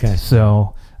this list. Okay.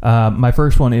 So my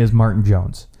first one is Martin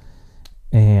Jones.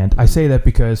 And I say that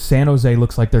because San Jose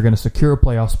looks like they're going to secure a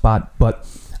playoff spot, but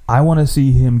I want to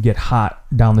see him get hot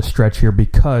down the stretch here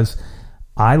because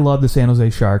I love the San Jose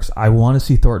Sharks. I want to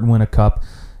see Thornton win a cup.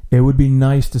 It would be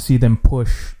nice to see them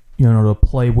push, to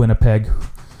play Winnipeg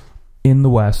in the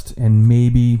West and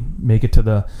maybe make it to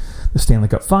the Stanley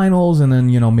Cup Finals, and then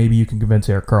maybe you can convince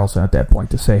Erik Karlsson at that point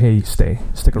to say, "Hey, stick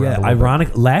around." Yeah,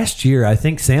 ironic. Last year, I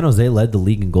think San Jose led the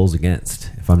league in goals against,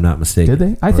 if I'm not mistaken. Did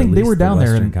they? I think they were down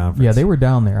there. Yeah, they were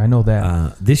down there. I know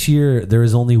that. This year, there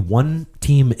is only one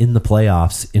team in the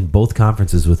playoffs in both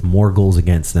conferences with more goals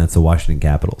against, and that's the Washington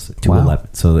Capitals at 211. Wow.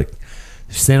 So the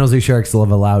San Jose Sharks will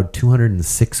have allowed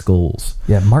 206 goals.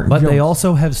 Yeah, Martin Jones. They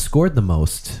also have scored the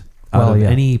most out of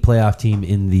any playoff team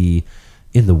in the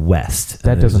West.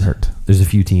 That doesn't hurt. There's a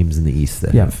few teams in the East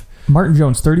that have. Martin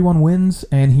Jones, 31 wins,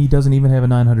 and he doesn't even have a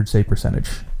 .900 save percentage.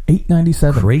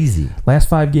 .897. Crazy. Last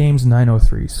 5 games,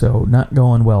 .903. So not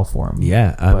going well for him.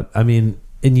 Yeah, I mean,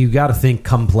 and you got to think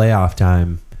come playoff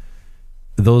time,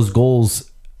 those goals,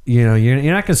 you're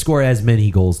not going to score as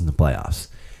many goals in the playoffs.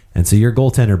 And so your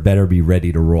goaltender better be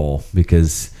ready to roll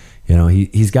because,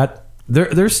 he's got,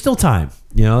 there's still time.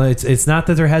 It's not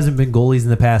that there hasn't been goalies in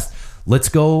the past. Let's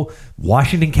go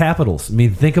Washington Capitals. I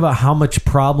mean, think about how much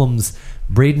problems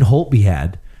Braden Holtby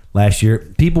had last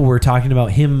year. People were talking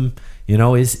about him,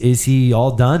 is he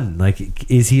all done? Like,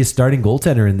 is he a starting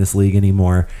goaltender in this league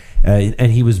anymore?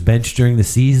 And he was benched during the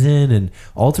season. And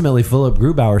ultimately, Philip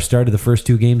Grubauer started the first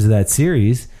 2 games of that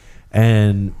series.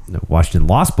 And Washington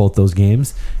lost both those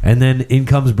games. And then in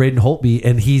comes Braden Holtby.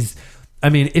 And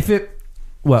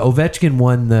Ovechkin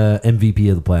won the MVP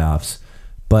of the playoffs.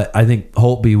 But I think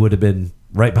Holtby would have been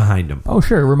right behind him. Oh,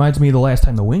 sure. It reminds me of the last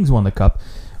time the Wings won the Cup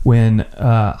when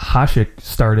Hasek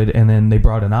started and then they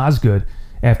brought in Osgood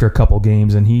after a couple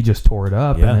games and he just tore it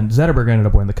up. Yeah. And then Zetterberg ended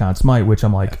up winning the Conn Smythe, which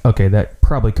I'm like, okay, that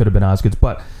probably could have been Osgood's.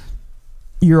 But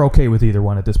you're okay with either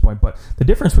one at this point. But the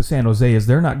difference with San Jose is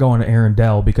they're not going to Aaron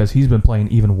Dell because he's been playing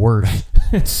even worse.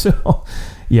 So,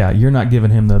 yeah, you're not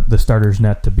giving him the starter's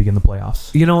net to begin the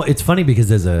playoffs. It's funny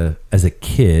because as a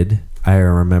kid, I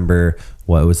remember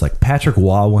it was like Patrick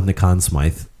Waugh won the Conn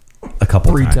Smythe a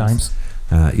couple 3 times.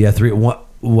 3.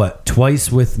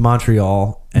 Twice with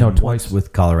Montreal and twice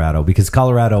with Colorado, because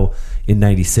Colorado in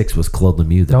 '96 was Claude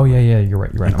Lemieux. Oh yeah, you're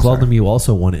right. And Claude Lemieux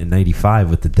also won it in '95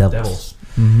 with the Devils.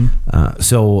 Mm-hmm.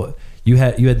 So you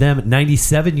had them.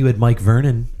 '97, you had Mike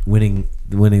Vernon winning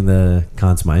the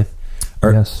Conn Smythe.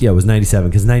 Yes. Yeah, it was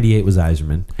 '97 because '98 was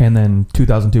Yzerman, and then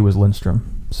 2002 was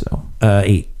Lindstrom. So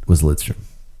 8 was Lidstrom,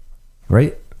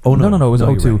 right? Oh no, it was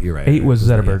 02. You're right. 8 was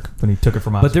Zetterberg when he took it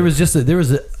from us. But there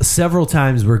was several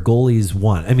times where goalies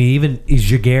won. I mean, even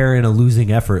Jaguar in a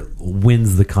losing effort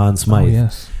wins the Conn Smythe. Oh,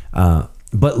 yes.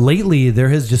 But lately there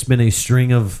has just been a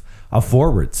string of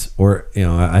forwards, or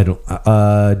I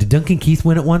don't. Did Duncan Keith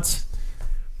win it once?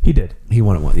 He did. He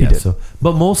won it once. Yeah. So,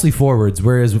 but mostly forwards.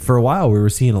 Whereas for a while we were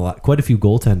seeing quite a few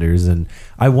goaltenders, and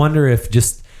I wonder if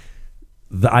just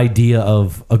the idea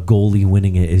of a goalie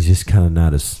winning it is just kind of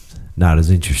not as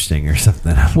interesting or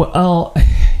something. Well,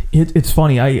 it's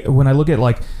funny. When I look at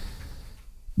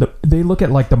they look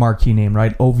at the marquee name,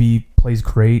 right? Ovi plays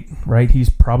great, right? He's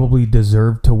probably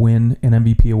deserved to win an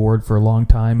MVP award for a long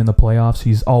time in the playoffs.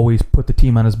 He's always put the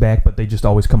team on his back, but they just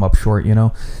always come up short,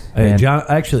 And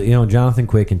Jonathan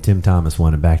Quick and Tim Thomas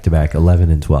won it back-to-back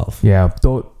 11 and 12. Yeah,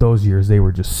 those years they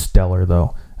were just stellar,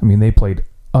 though. I mean, they played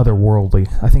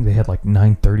otherworldly. I think they had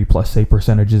 930 plus save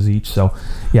percentages each. So,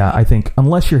 yeah, I think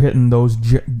unless you're hitting those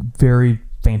very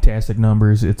fantastic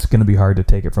numbers, it's going to be hard to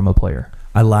take it from a player.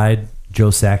 I lied. Joe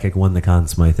Sakic won the Conn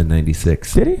Smythe in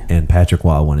 '96. Did he? And Patrick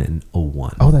Waugh won it in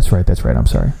 01. Oh, that's right. I'm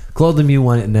sorry. Claude Lemieux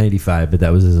won it in '95, but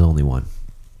that was his only one.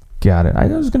 Got it. I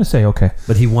was going to say, okay.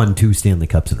 But he won 2 Stanley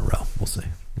Cups in a row. We'll see.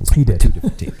 He did. 2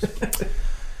 different teams.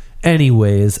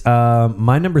 Anyways,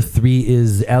 my number 3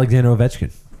 is Alexander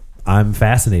Ovechkin. I'm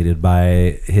fascinated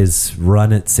by his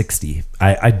run at 60.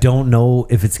 I don't know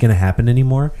if it's going to happen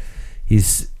anymore.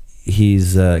 He's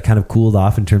kind of cooled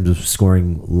off in terms of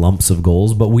scoring lumps of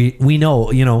goals, but we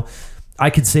know, I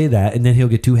could say that, and then he'll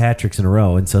get 2 hat tricks in a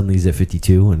row, and suddenly he's at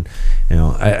 52. And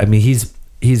I mean,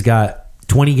 he's got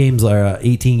 20 games or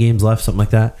 18 games left, something like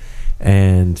that,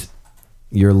 and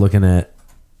you're looking at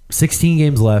 16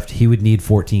 games left. He would need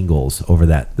 14 goals over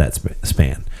that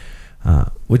span.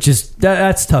 Which is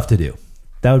that's tough to do.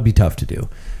 That would be tough to do.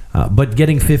 But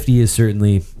getting 50 is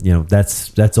certainly,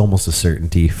 that's almost a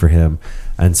certainty for him.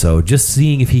 And so just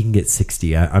seeing if he can get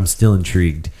 60, I'm still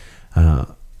intrigued.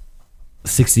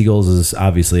 60 goals is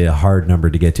obviously a hard number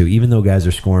to get to, even though guys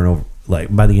are scoring over,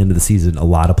 like by the end of the season, a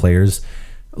lot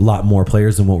more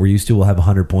players than what we're used to will have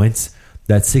 100 points.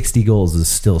 That 60 goals is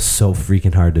still so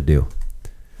freaking hard to do.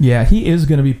 Yeah, he is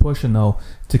going to be pushing, though,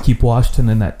 to keep Washington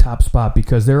in that top spot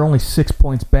because they're only 6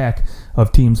 points back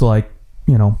of teams like,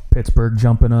 Pittsburgh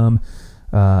jumping them,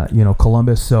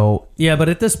 Columbus. So yeah, but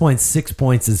at this point, 6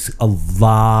 points is a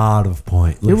lot of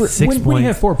points. When you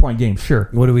have 4-point games, sure.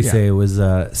 What do we say? It was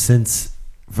since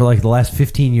for like the last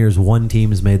 15 years, one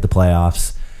team has made the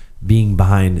playoffs being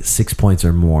behind 6 points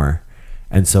or more.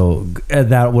 And so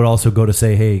that would also go to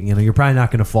say, hey, you're probably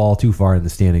not going to fall too far in the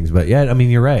standings. But yeah, I mean,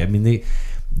 you're right. I mean,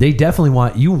 they definitely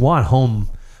want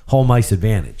home ice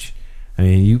advantage. I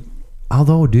mean,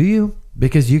 although do you?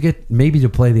 Because you get maybe to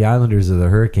play the Islanders or the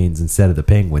Hurricanes instead of the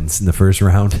Penguins in the first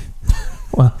round.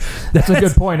 Well, that's a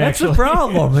good point, that's actually. That's the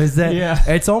problem, is that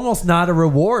it's almost not a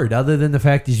reward other than the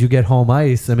fact that you get home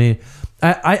ice. I mean,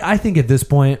 I think at this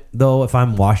point, though, if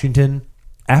I'm Washington,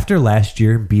 after last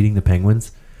year beating the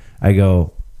Penguins, I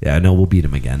go, yeah, no, we'll beat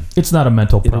them again. It's not a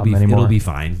mental problem anymore. It'll be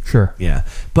fine. Sure. Yeah.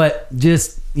 But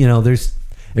just, there's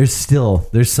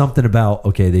something about,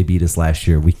 okay, they beat us last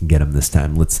year. We can get them this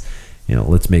time.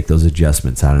 Let's make those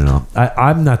adjustments. I don't know.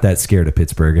 I'm not that scared of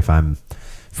Pittsburgh. If I'm,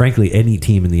 frankly, any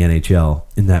team in the NHL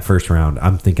in that first round,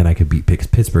 I'm thinking I could beat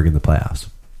Pittsburgh in the playoffs.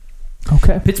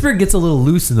 Okay. Pittsburgh gets a little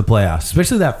loose in the playoffs,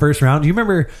 especially that first round. Do you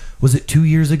remember, was it 2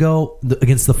 years ago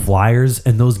against the Flyers,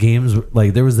 and those games,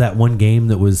 like there was that one game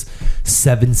that was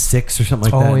 7-6 or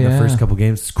something like that in the first couple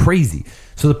games. It's crazy.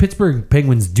 So the Pittsburgh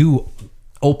Penguins do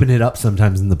open it up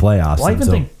sometimes in the playoffs. Well, I even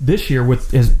think this year,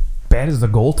 with as bad as the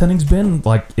goaltending's been,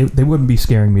 they wouldn't be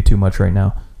scaring me too much right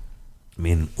now. I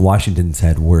mean, Washington's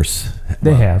had worse.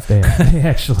 They have. They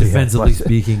actually defensively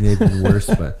speaking, they've been worse,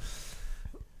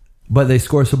 but they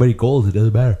score so many goals, it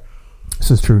doesn't matter.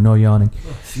 This is true. No yawning.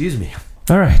 Excuse me.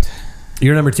 All right.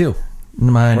 You're number 2.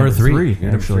 My number 3,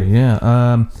 actually.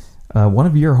 Yeah. One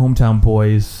of your hometown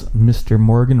boys, Mr.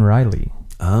 Morgan Riley.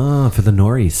 For the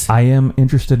Norries. I am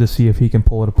interested to see if he can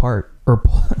pull it apart. Or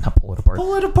not pull it apart.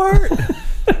 Pull it apart.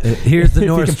 Here's the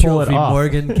Norris Trophy,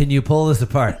 Morgan. Can you pull this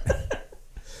apart?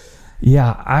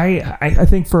 Yeah, I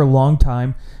think for a long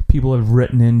time, people have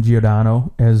written in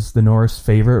Giordano as the Norris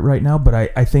favorite right now, but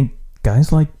I think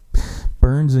guys like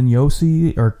Burns and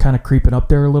Yossi are kind of creeping up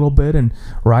there a little bit, and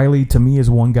Riley, to me, is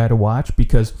one guy to watch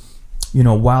because,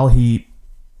 while he's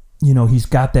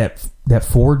got that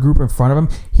forward group in front of him,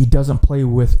 he doesn't play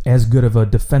with as good of a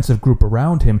defensive group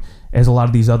around him as a lot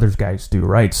of these other guys do,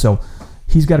 right? So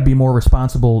he's got to be more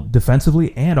responsible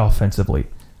defensively and offensively.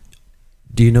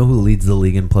 Do you know who leads the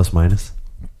league in plus minus?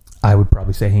 I would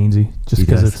probably say Hainsey, just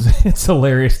because it's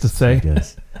hilarious to say. He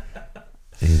does.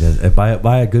 He does.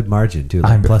 By a good margin, too.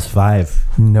 Like plus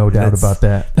 5. No doubt about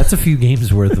that. That's a few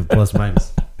games worth of plus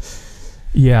minus.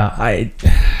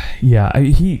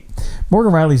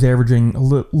 Morgan Riley's averaging a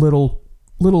little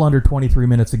under 23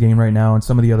 minutes a game right now, and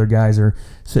some of the other guys are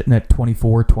sitting at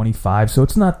 24, 25. So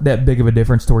it's not that big of a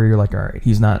difference to where you're like, all right,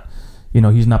 he's not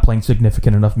playing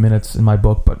significant enough minutes in my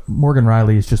book. But Morgan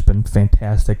Riley has just been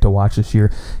fantastic to watch this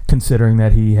year, considering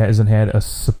that he hasn't had a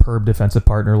superb defensive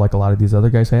partner like a lot of these other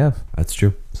guys have. That's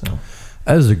true. So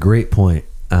that is a great point.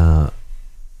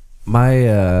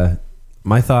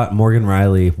 My thought, Morgan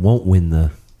Riley won't win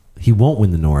the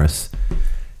Norris,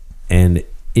 and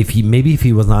if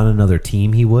he was on another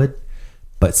team, he would.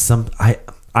 But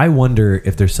I wonder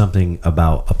if there's something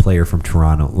about a player from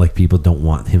Toronto, like people don't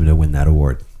want him to win that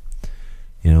award.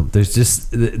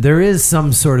 There is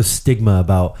some sort of stigma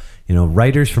about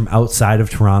writers from outside of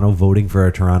Toronto voting for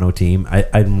a Toronto team. I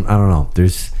don't know.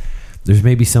 There's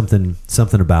maybe something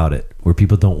about it where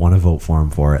people don't want to vote for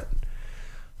him for it.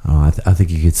 I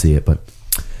think you could see it, but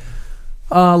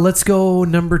let's go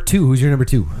number 2. Who's your number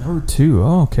 2? Number 2.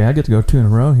 Oh, okay, I get to go 2 in a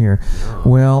row here. Oh.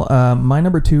 Well, my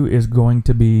number 2 is going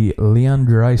to be Leon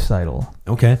Draisaitl.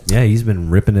 Okay, yeah, he's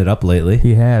been ripping it up lately.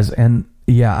 He has, and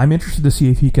Yeah, I'm interested to see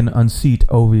if he can unseat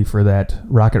Ovi for that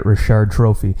Rocket Richard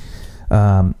trophy.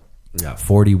 Yeah,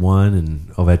 41, and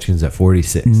Ovechkin's at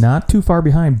 46. Not too far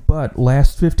behind, but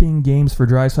last 15 games for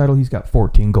Draisaitl, he's got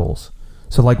 14 goals.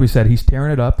 So like we said, he's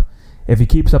tearing it up. If he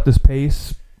keeps up this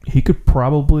pace, he could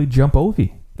probably jump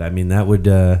Ovi. I mean, that would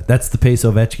that's the pace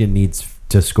Ovechkin needs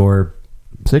to score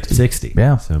 60.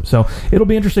 Yeah. So it'll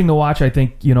be interesting to watch. I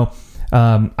think,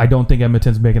 I don't think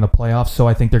Edmonton's making the playoffs, so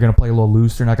I think they're going to play a little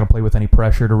loose. They're not going to play with any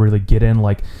pressure to really get in.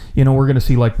 Like, we're going to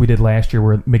see like we did last year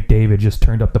where McDavid just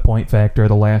turned up the point factor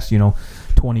the last,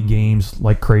 20 games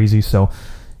like crazy. So,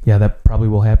 yeah, that probably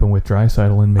will happen with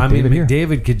Draisaitl and McDavid here.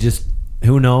 McDavid could just,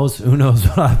 who knows what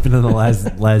happened in the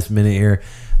last minute here.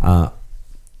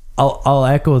 I'll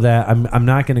echo that. I'm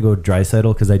not going to go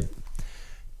Draisaitl because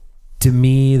to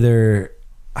me,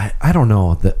 I don't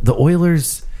know. The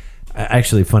Oilers,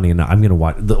 actually, funny enough, I'm going to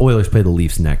watch. The Oilers play the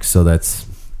Leafs next, so I'm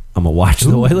going to watch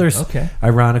the Oilers. Okay.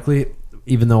 Ironically,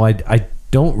 even though I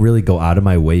don't really go out of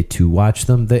my way to watch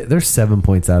them, they're 7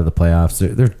 points out of the playoffs.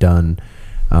 They're done.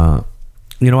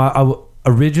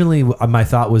 Originally, my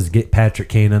thought was get Patrick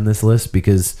Kane on this list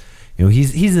because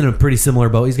he's in a pretty similar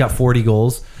boat. He's got 40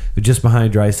 goals, just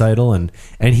behind Draisaitl,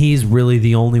 and he's really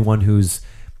the only one who's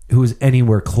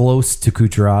anywhere close to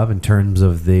Kucherov in terms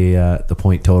of the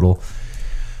point total.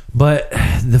 But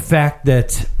the fact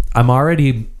that I'm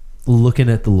already looking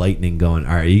at the Lightning going,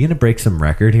 all right, are you going to break some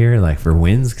record here, like for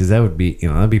wins? Because that would be,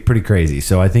 that'd be pretty crazy.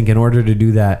 So I think in order to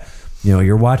do that,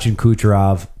 you're watching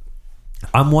Kucherov.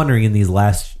 I'm wondering in these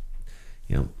last,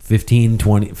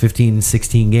 15,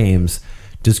 16 games,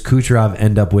 does Kucherov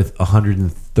end up with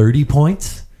 130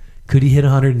 points? Could he hit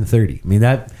 130? I mean,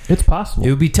 it's possible. It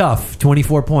would be tough.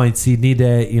 24 points. He'd need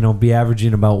to, be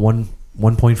averaging about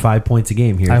 1.5 points a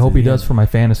game here. I hope he does for my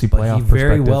fantasy playoff perspective. He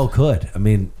very well could. I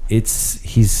mean,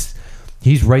 he's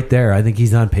right there. I think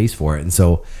he's on pace for it. And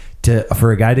so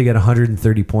for a guy to get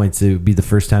 130 points, it would be the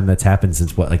first time that's happened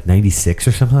since 96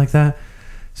 or something like that.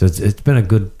 So it's been a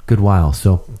good while.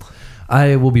 So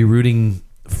I will be rooting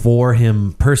for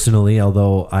him personally,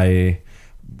 although I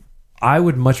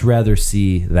would much rather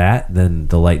see that than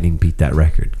the Lightning beat that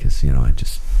record because, I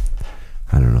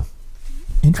don't know.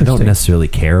 I don't necessarily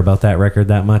care about that record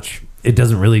that much. It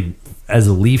doesn't really, as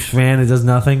a Leafs fan, it does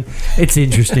nothing. It's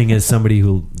interesting as somebody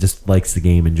who just likes the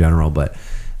game in general, but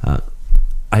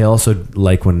I also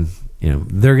like when,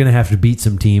 they're going to have to beat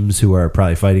some teams who are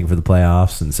probably fighting for the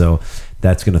playoffs, and so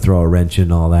that's going to throw a wrench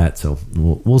in all that. So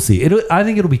we'll see. I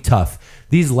think it'll be tough.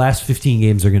 These last 15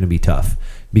 games are going to be tough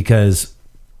because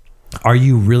are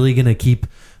you really going to keep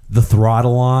the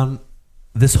throttle on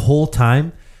this whole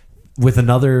time with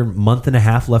another month and a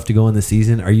half left to go in the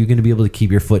season? Are you going to be able to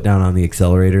keep your foot down on the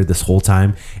accelerator this whole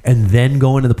time and then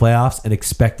go into the playoffs and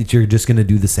expect that you're just going to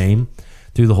do the same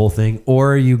through the whole thing?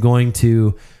 Or are you going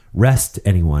to rest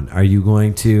anyone? Are you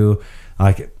going to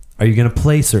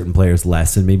play certain players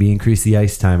less and maybe increase the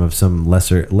ice time of some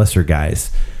lesser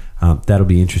guys? That'll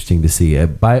be interesting to see.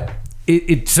 But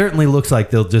it certainly looks like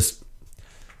they'll just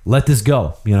let this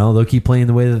go. They'll keep playing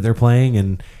the way that they're playing,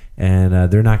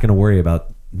 and they're not going to worry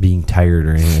about being tired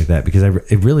or anything like that because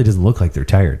it really doesn't look like they're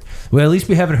tired. Well, at least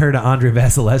we haven't heard Andre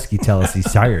Vasilevsky tell us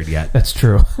he's tired yet. That's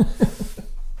true.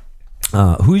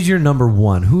 Who's your number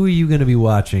one? Who are you going to be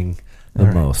watching the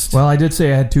most? Well, I did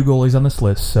say I had two goalies on this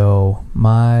list, so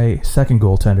my second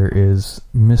goaltender is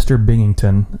Mr.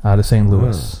 Binghamton out of St.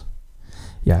 Louis.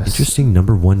 Yes. Interesting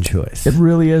number one choice. It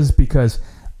really is because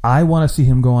I want to see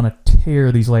him go on a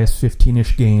tear these last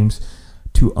 15-ish games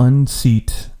to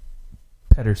unseat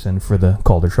Pettersson for the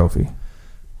Calder Trophy.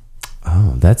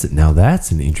 Oh, that's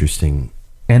an interesting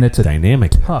and it's a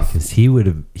dynamic tough because he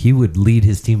would lead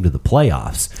his team to the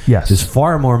playoffs. Yes, which is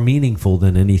far more meaningful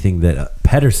than anything that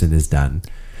Pettersson has done.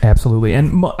 Absolutely,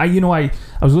 and I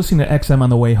was listening to XM on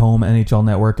the way home, NHL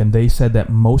Network, and they said that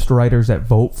most writers that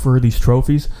vote for these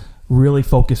trophies really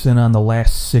focus in on the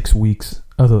last 6 weeks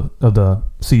of the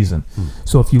season.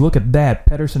 So if you look at that,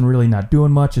 Pettersson really not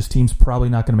doing much. His team's probably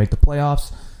not going to make the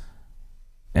playoffs.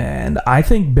 And I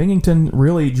think Binghamton,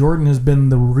 really, Jordan has been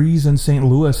the reason St.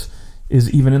 Louis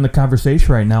is even in the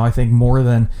conversation right now. I think more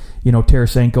than,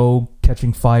 Tarasenko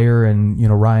catching fire and,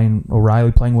 Ryan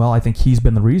O'Reilly playing well. I think he's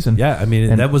been the reason. Yeah, I mean,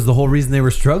 and that was the whole reason they were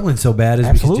struggling so bad is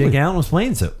because Jake Allen was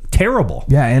playing so terrible.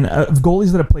 Yeah, and of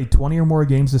goalies that have played 20 or more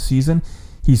games this season,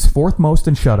 he's fourth most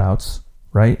in shutouts,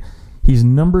 right? He's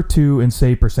number 2 in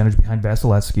save percentage behind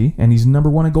Vasilevsky, and he's number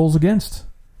 1 in goals against,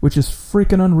 which is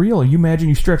freaking unreal. You imagine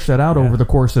you stretch that out over the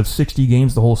course of 60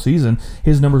 games the whole season,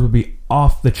 his numbers would be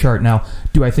off the chart. Now,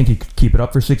 do I think he could keep it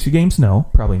up for 60 games? No,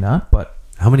 probably not. But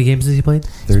how many games has he played?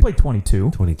 He's played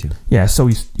 22. 22. Yeah, so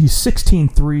he's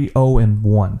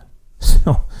 16-3-0-1.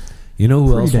 So, You know who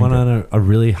Pretty else dang went on a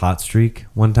really hot streak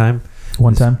one time?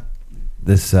 one time,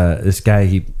 This guy,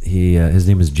 he his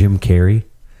name is Jim Carrey.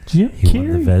 Jim He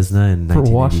won the Carrey Vezina in for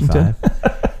 1985. Washington.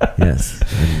 Yes,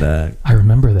 and I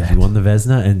remember that. he won the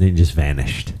Vezina and then just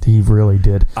vanished. He really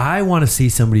did. I want to see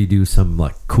somebody do some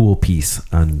like cool piece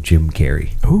on Jim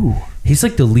Carrey. Ooh. He's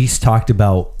like the least talked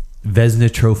about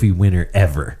Vezina Trophy winner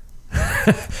ever,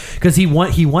 because he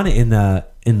won it in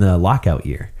the lockout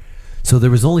year. So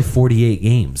there was only 48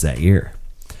 games that year.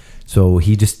 So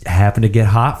he just happened to get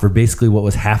hot for basically what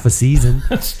was half a season.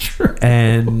 That's true.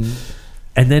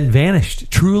 And then vanished.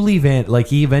 Truly like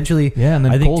he eventually, Yeah, and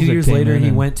then I think 2 Kolzig years came later in he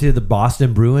and- went to the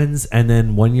Boston Bruins, and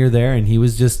then 1 year there, and he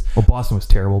was just Well, Boston was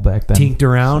terrible back then. tinked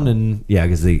around, and yeah,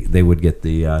 because they would get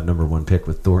the number one pick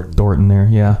with Thornton. There,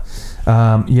 yeah.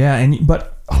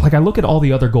 But like I look at all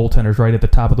the other goaltenders right at the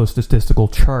top of those statistical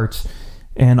charts,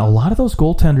 and a lot of those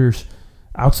goaltenders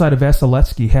outside of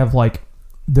Vasilevsky have like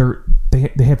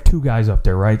they have two guys up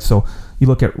there, right? So you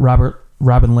look at Robin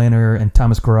Lehner and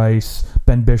Thomas Greiss,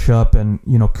 Ben Bishop, and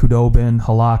Khudobin,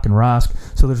 Halak, and Rask.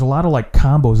 So there's a lot of like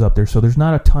combos up there. So there's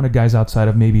not a ton of guys outside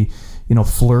of maybe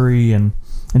Fleury and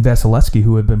Vasilevsky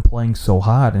who have been playing so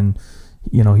hot, and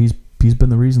he's been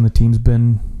the reason the team's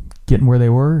been getting where they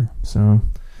were. So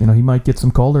he might get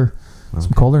some Calder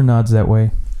nods that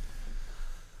way.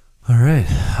 All right.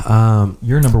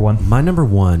 You're number one. My number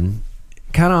one,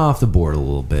 kind of off the board a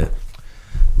little bit,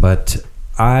 but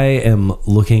I am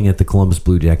looking at the Columbus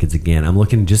Blue Jackets again. I'm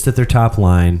looking just at their top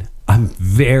line. I'm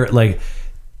very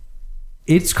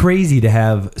it's crazy to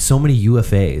have so many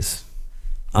UFAs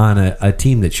on a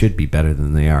team that should be better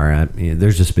than they are.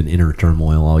 There's just been inner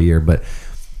turmoil all year, but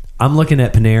I'm looking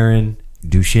at Panarin,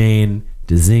 Duchesne,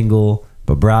 Dzingel,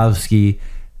 Bobrovsky.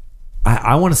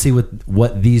 I want to see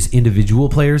what these individual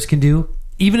players can do,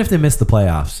 even if they miss the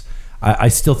playoffs. I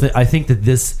think that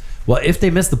this. Well, if they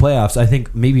miss the playoffs, I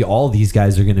think maybe all these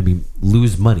guys are going to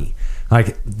lose money.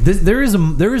 Like there is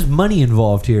money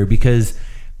involved here, because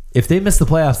if they miss the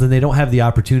playoffs, then they don't have the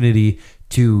opportunity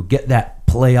to get that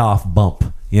playoff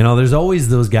bump. There's always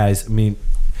those guys. I mean,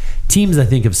 teams I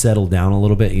think have settled down a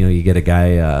little bit. You get a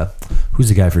guy who's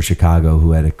a guy for Chicago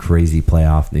who had a crazy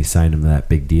playoff, and they signed him to that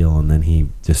big deal, and then he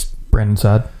just Brandon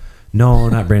Saad. No,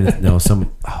 not Brandon. No,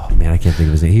 I can't think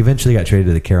of his name. He eventually got traded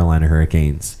to the Carolina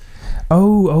Hurricanes.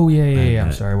 Oh, yeah.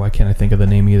 I'm sorry. Why can't I think of the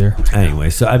name either? Anyway,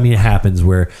 so it happens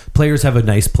where players have a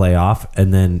nice playoff,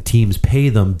 and then teams pay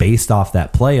them based off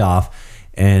that playoff,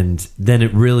 and then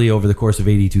it really, over the course of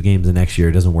 82 games the next year,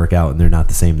 it doesn't work out, and they're not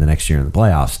the same the next year in the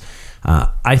playoffs.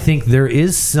 I think there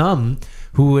is some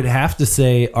who would have to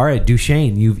say, all right,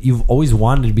 Duchesne, you've always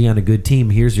wanted to be on a good team.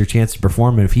 Here's your chance to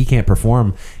perform. And if he can't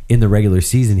perform in the regular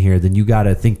season here, then you got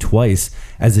to think twice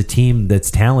as a team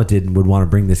that's talented and would want to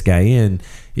bring this guy in.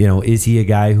 Is he a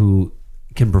guy who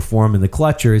can perform in the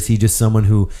clutch, or is he just someone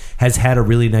who has had a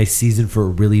really nice season for a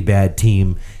really bad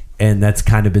team, and that's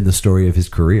kind of been the story of his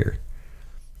career?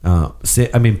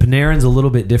 Panarin's a little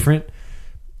bit different,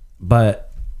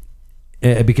 but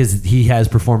because he has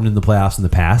performed in the playoffs in the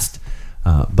past.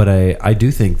 But I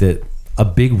do think that a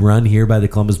big run here by the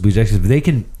Columbus Blue Jackets, if they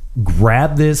can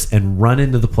grab this and run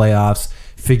into the playoffs,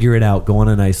 figure it out, go on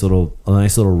a nice little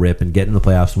rip and get in the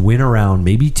playoffs, win a round,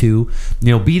 maybe two,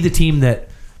 be the team that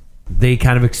they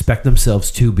kind of expect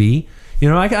themselves to be.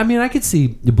 I could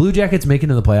see the Blue Jackets making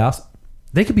it in the playoffs.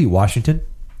 They could beat Washington.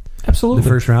 Absolutely. The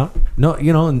first round. No,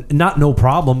 not no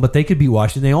problem, but they could beat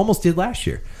Washington. They almost did last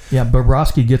year. Yeah,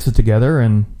 Bobrovsky gets it together,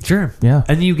 and sure. Yeah.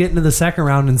 And you get into the second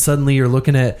round, and suddenly you're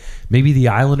looking at maybe the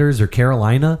Islanders or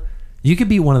Carolina. You could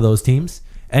beat one of those teams,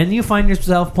 and you find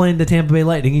yourself playing the Tampa Bay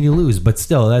Lightning and you lose. But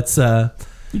still, that's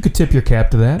you could tip your cap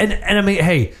to that. And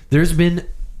hey, there's been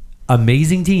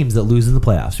amazing teams that lose in the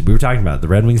playoffs. We were talking about it. The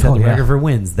Red Wings had the record for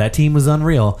wins. That team was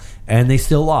unreal, and they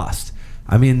still lost.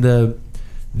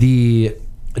 The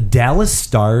Dallas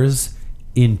Stars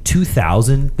in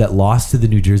 2000 that lost to the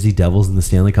New Jersey Devils in the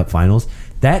Stanley Cup Finals,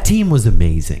 that team was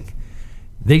amazing.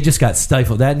 They just got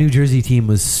stifled. That New Jersey team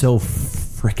was so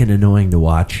freaking annoying to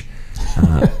watch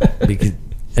because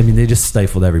they just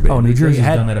stifled everybody. New Jersey's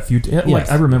done that a few times. Yes.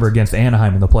 I remember against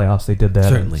Anaheim in the playoffs, they did that.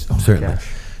 Certainly. Gosh.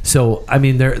 So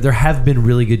there have been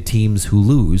really good teams who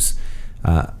lose,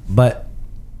 but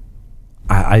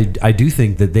I do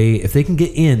think that if they can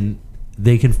get in,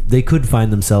 they could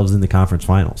find themselves in the conference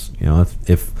finals.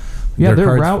 If their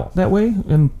route that way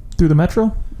and through the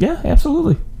Metro, yeah,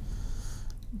 absolutely.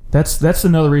 That's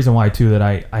another reason why too that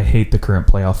I hate the current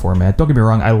playoff format. Don't get me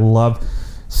wrong, I love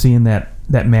seeing that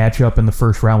matchup in the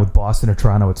first round with Boston or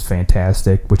Toronto. It's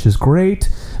fantastic, which is great.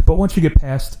 But once you get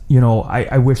past,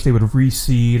 I wish they would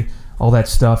reseed all that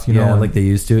stuff. You know, like they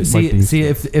used to. See,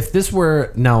 if this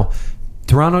were now.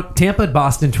 Toronto, Tampa,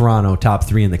 Boston, Toronto, top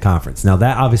 3 in the conference. Now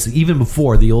that obviously, even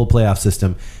before the old playoff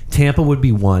system, Tampa would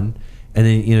be 1, and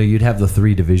then you'd have the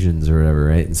 3 divisions or whatever,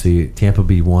 right? And so Tampa would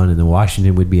be 1, and then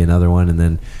Washington would be another one, and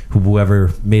then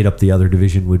whoever made up the other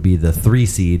division would be the 3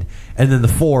 seed, and then the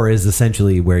 4 is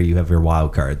essentially where you have your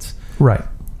wild cards, right?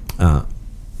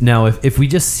 Now, if we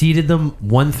just seeded them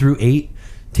 1 through 8,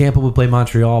 Tampa would play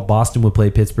Montreal, Boston would play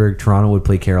Pittsburgh, Toronto would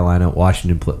play Carolina,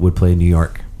 Washington would play New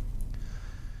York.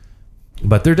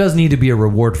 But there does need to be a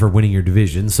reward for winning your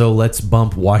division, so let's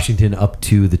bump Washington up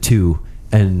to the 2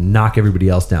 and knock everybody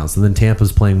else down. So then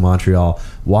Tampa's playing Montreal,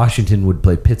 Washington would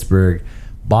play Pittsburgh,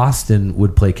 Boston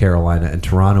would play Carolina, and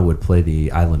Toronto would play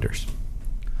the Islanders.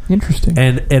 Interesting.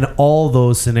 And all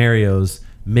those scenarios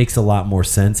makes a lot more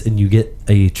sense, and you get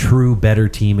a true better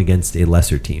team against a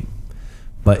lesser team.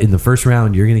 But in the first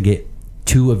round, you're going to get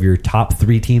 2 of your top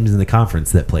 3 teams in the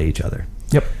conference that play each other.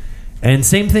 Yep. And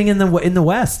same thing in the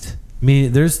West. I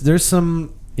mean, there's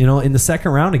some, in the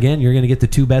second round, again, you're going to get the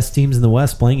 2 best teams in the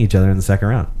West playing each other in the second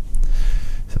round.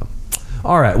 So,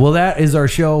 all right. Well, that is our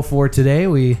show for today.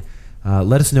 We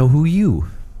let us know who you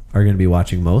are going to be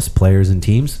watching most, players and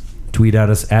teams. Tweet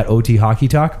at us at OT Hockey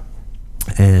Talk.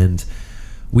 And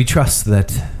we trust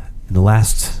that in the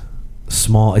last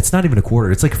it's not even a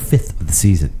quarter, it's like a fifth of the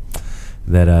season,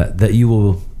 that you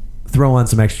will throw on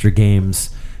some extra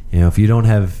games. If you don't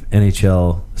have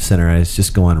NHL Center Ice,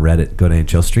 just go on Reddit, go to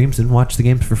NHL Streams, and watch the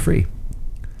games for free.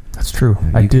 That's true.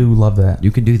 I do love that.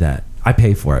 You can do that. I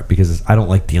pay for it because I don't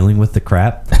like dealing with the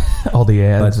crap. All the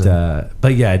ads.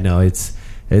 But yeah, no, it's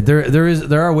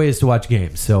there are ways to watch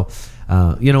games. So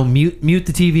mute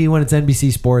the TV when it's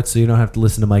NBC Sports, so you don't have to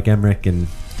listen to Mike Emmerich and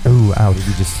ouch.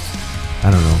 Maybe just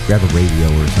grab a radio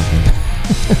or something.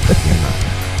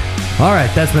 All right,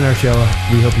 that's been our show.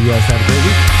 We hope you guys have a great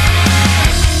week.